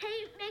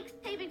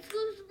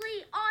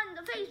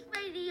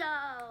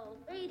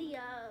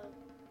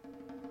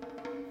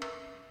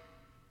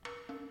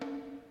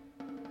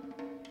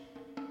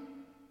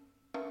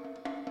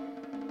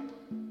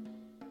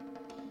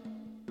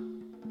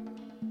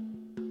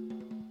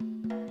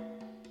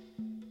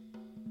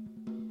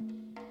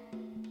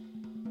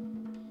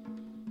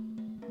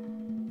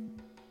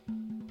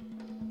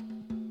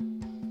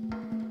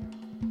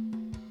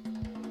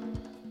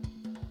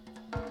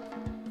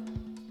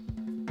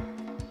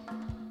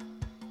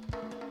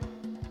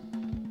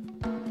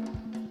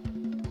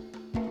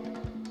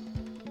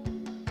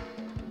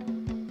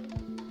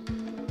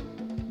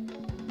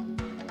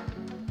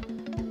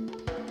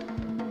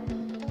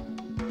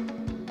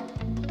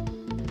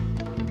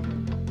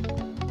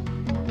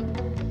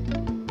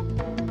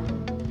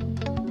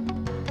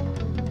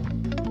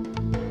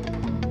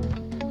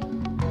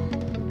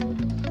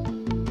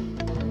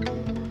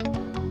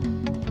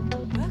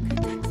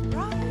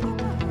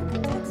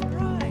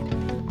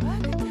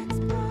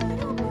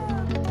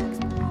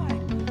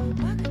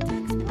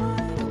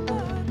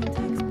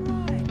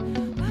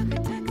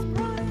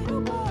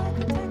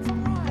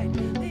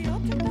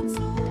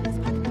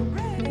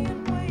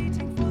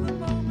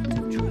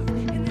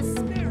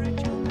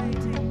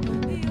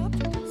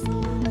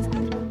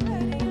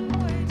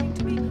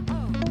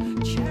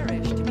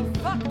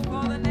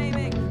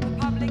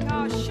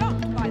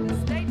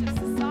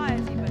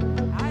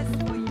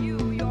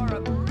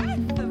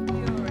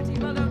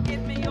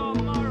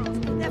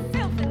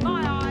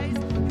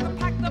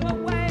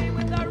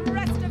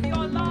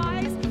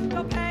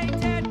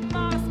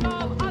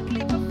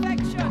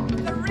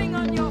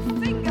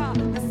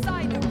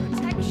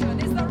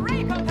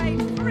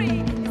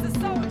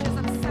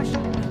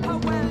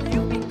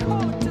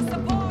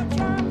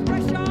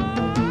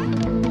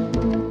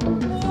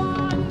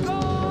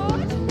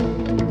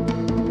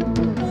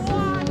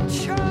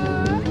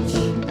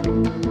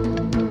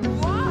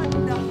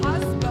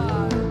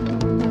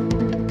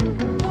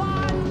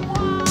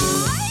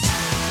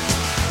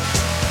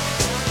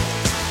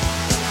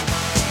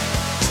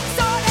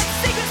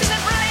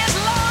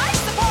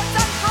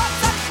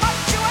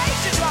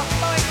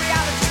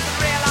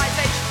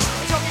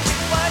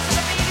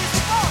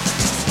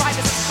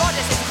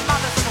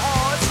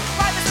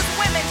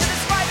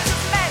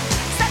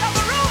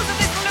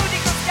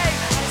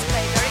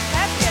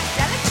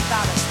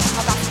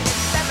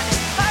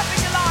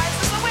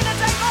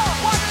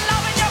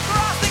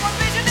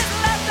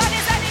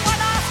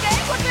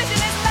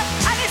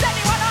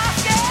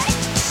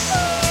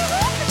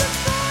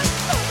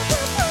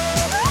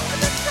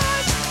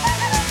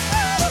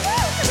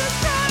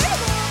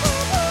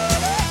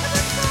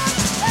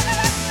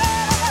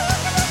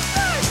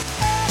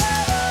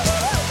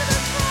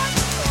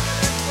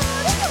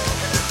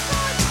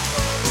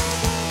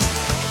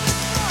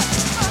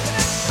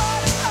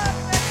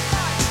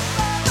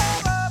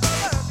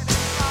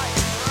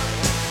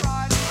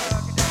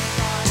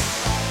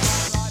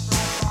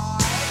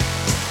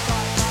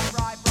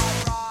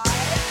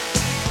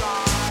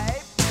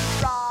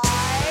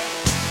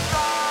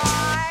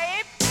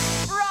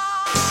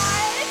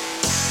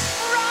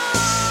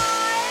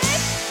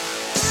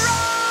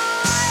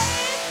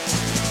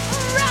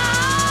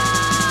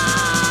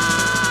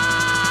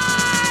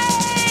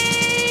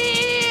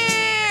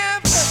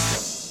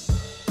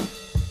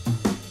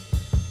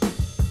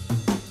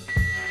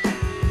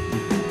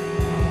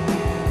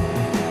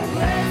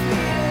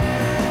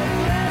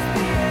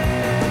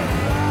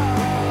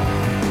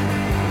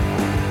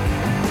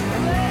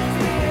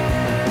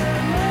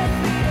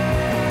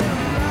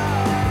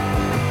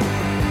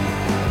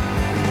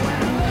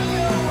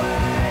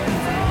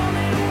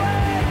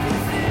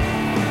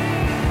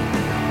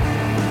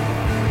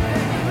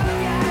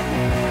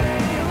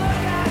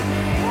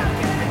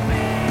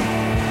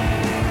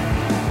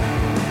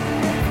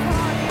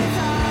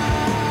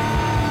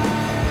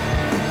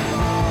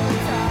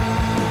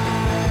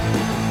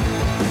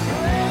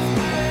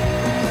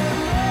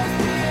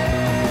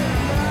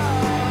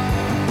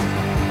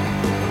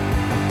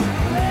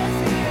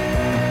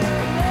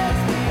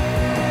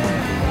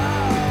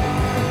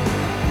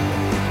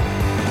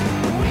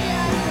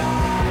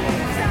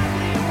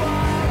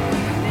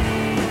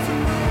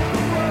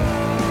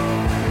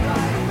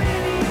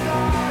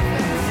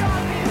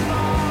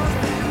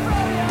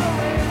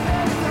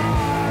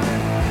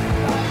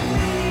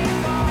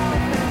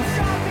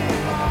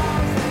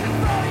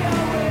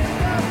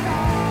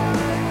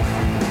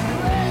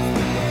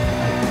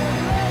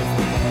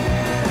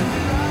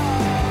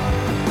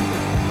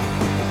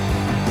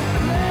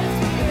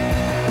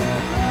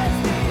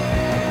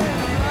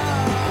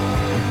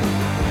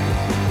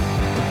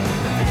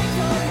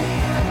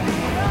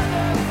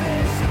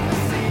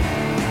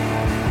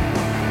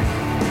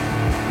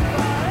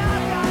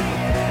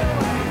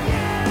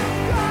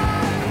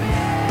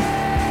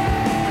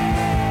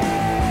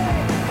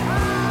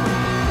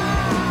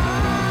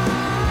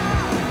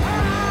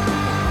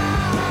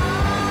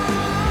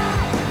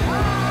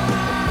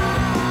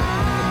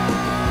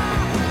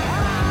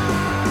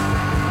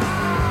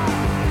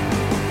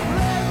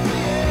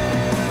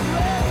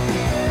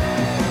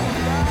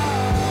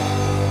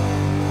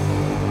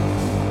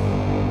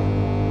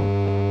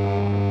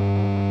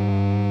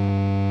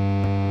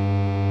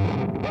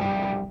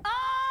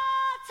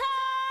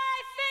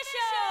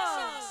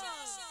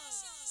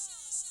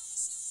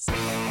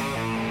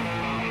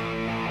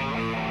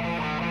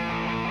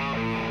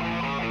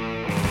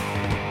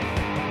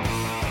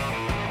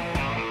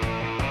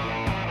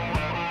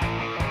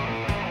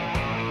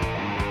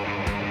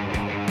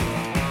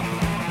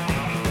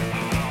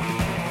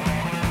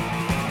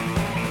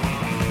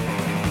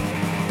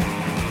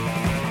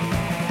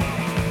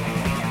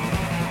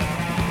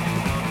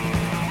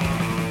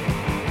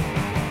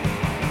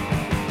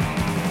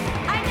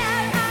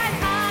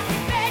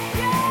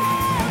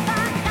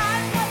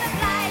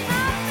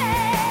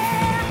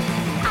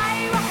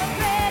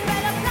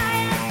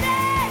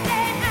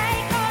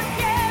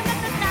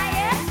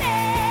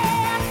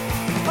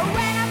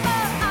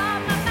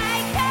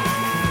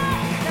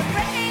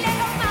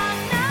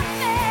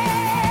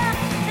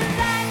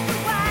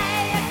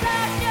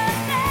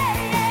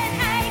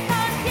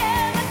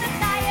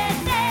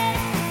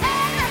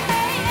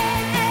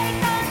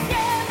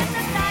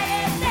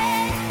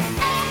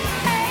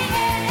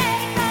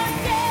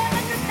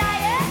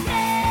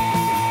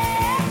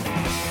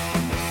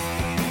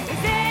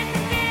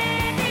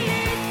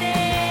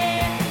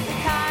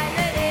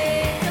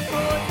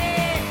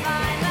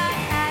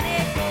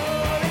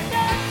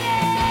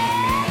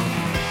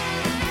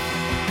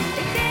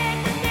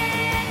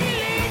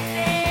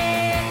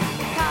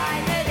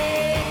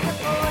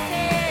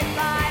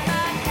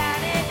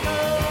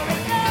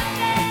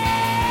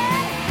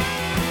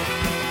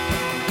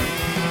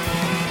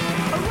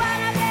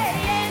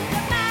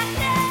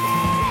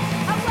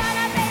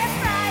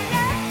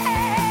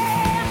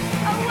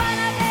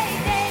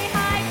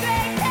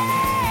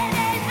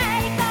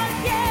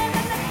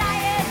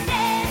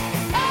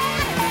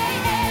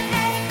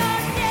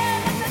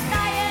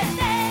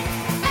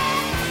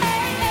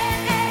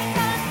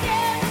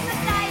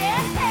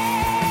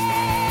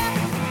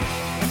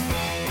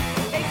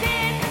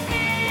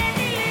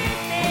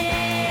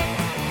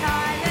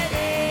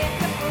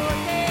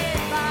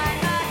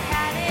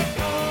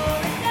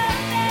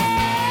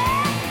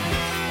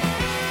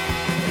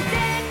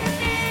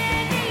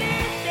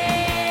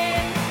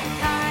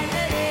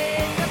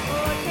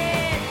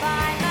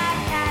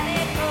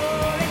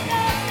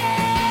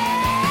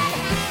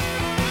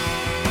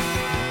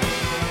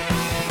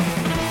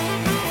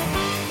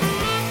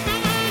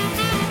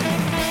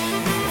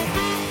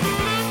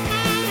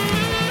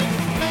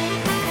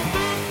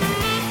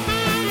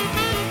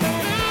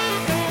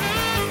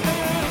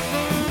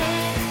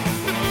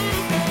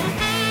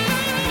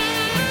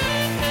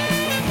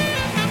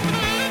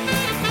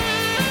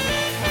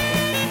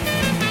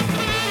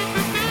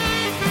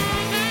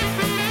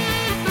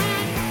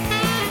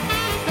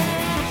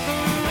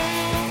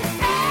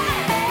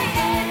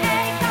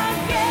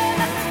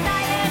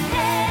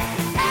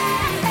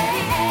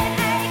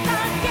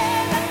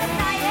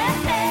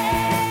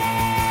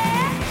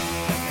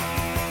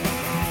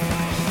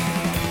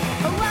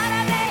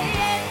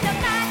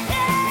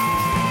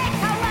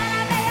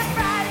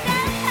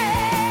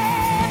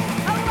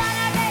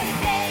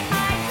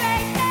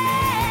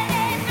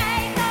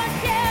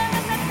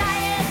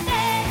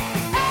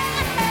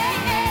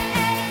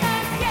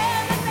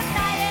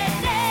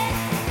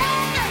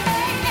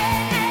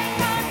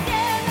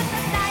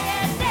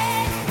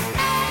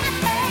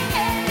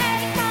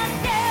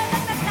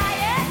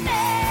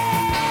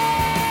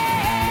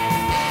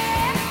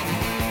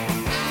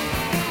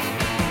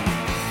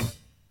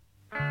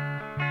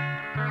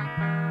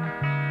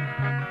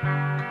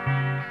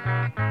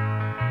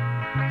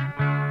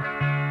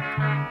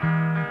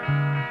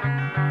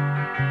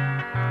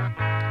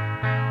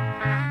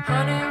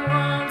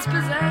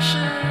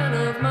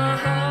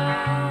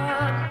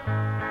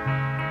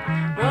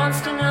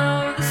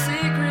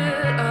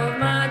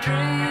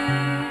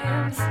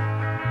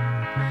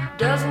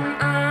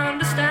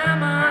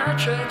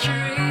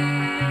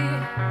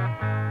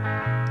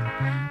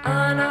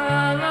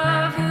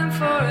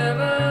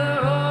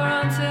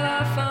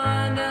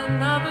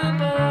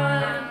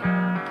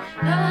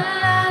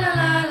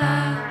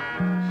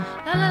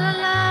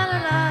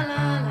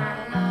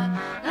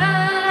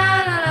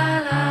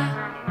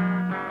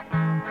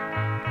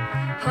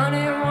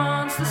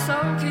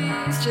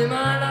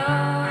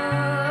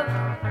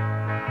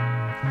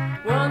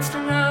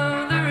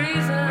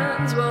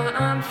understands why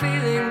I'm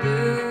feeling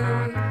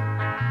blue.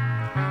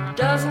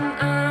 Doesn't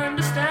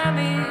understand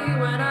me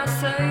when I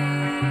say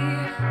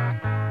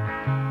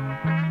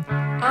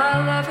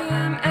I love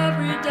him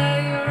every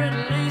day, or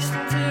at least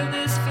until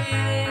this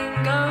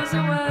feeling goes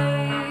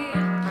away.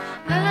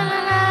 La la la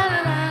la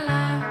la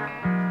la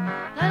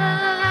la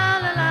la la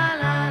la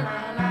la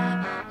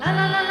la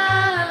la la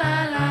la la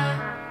la.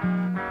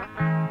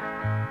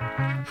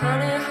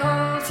 Honey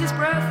holds his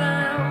breath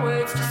and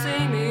waits to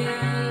see me.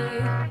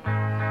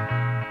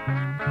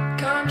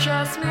 Can't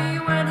trust me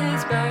when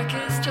his back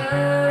is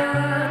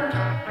turned.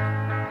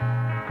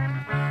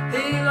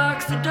 He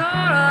locks the door,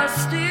 I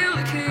steal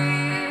the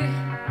key.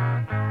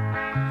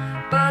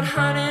 But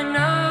honey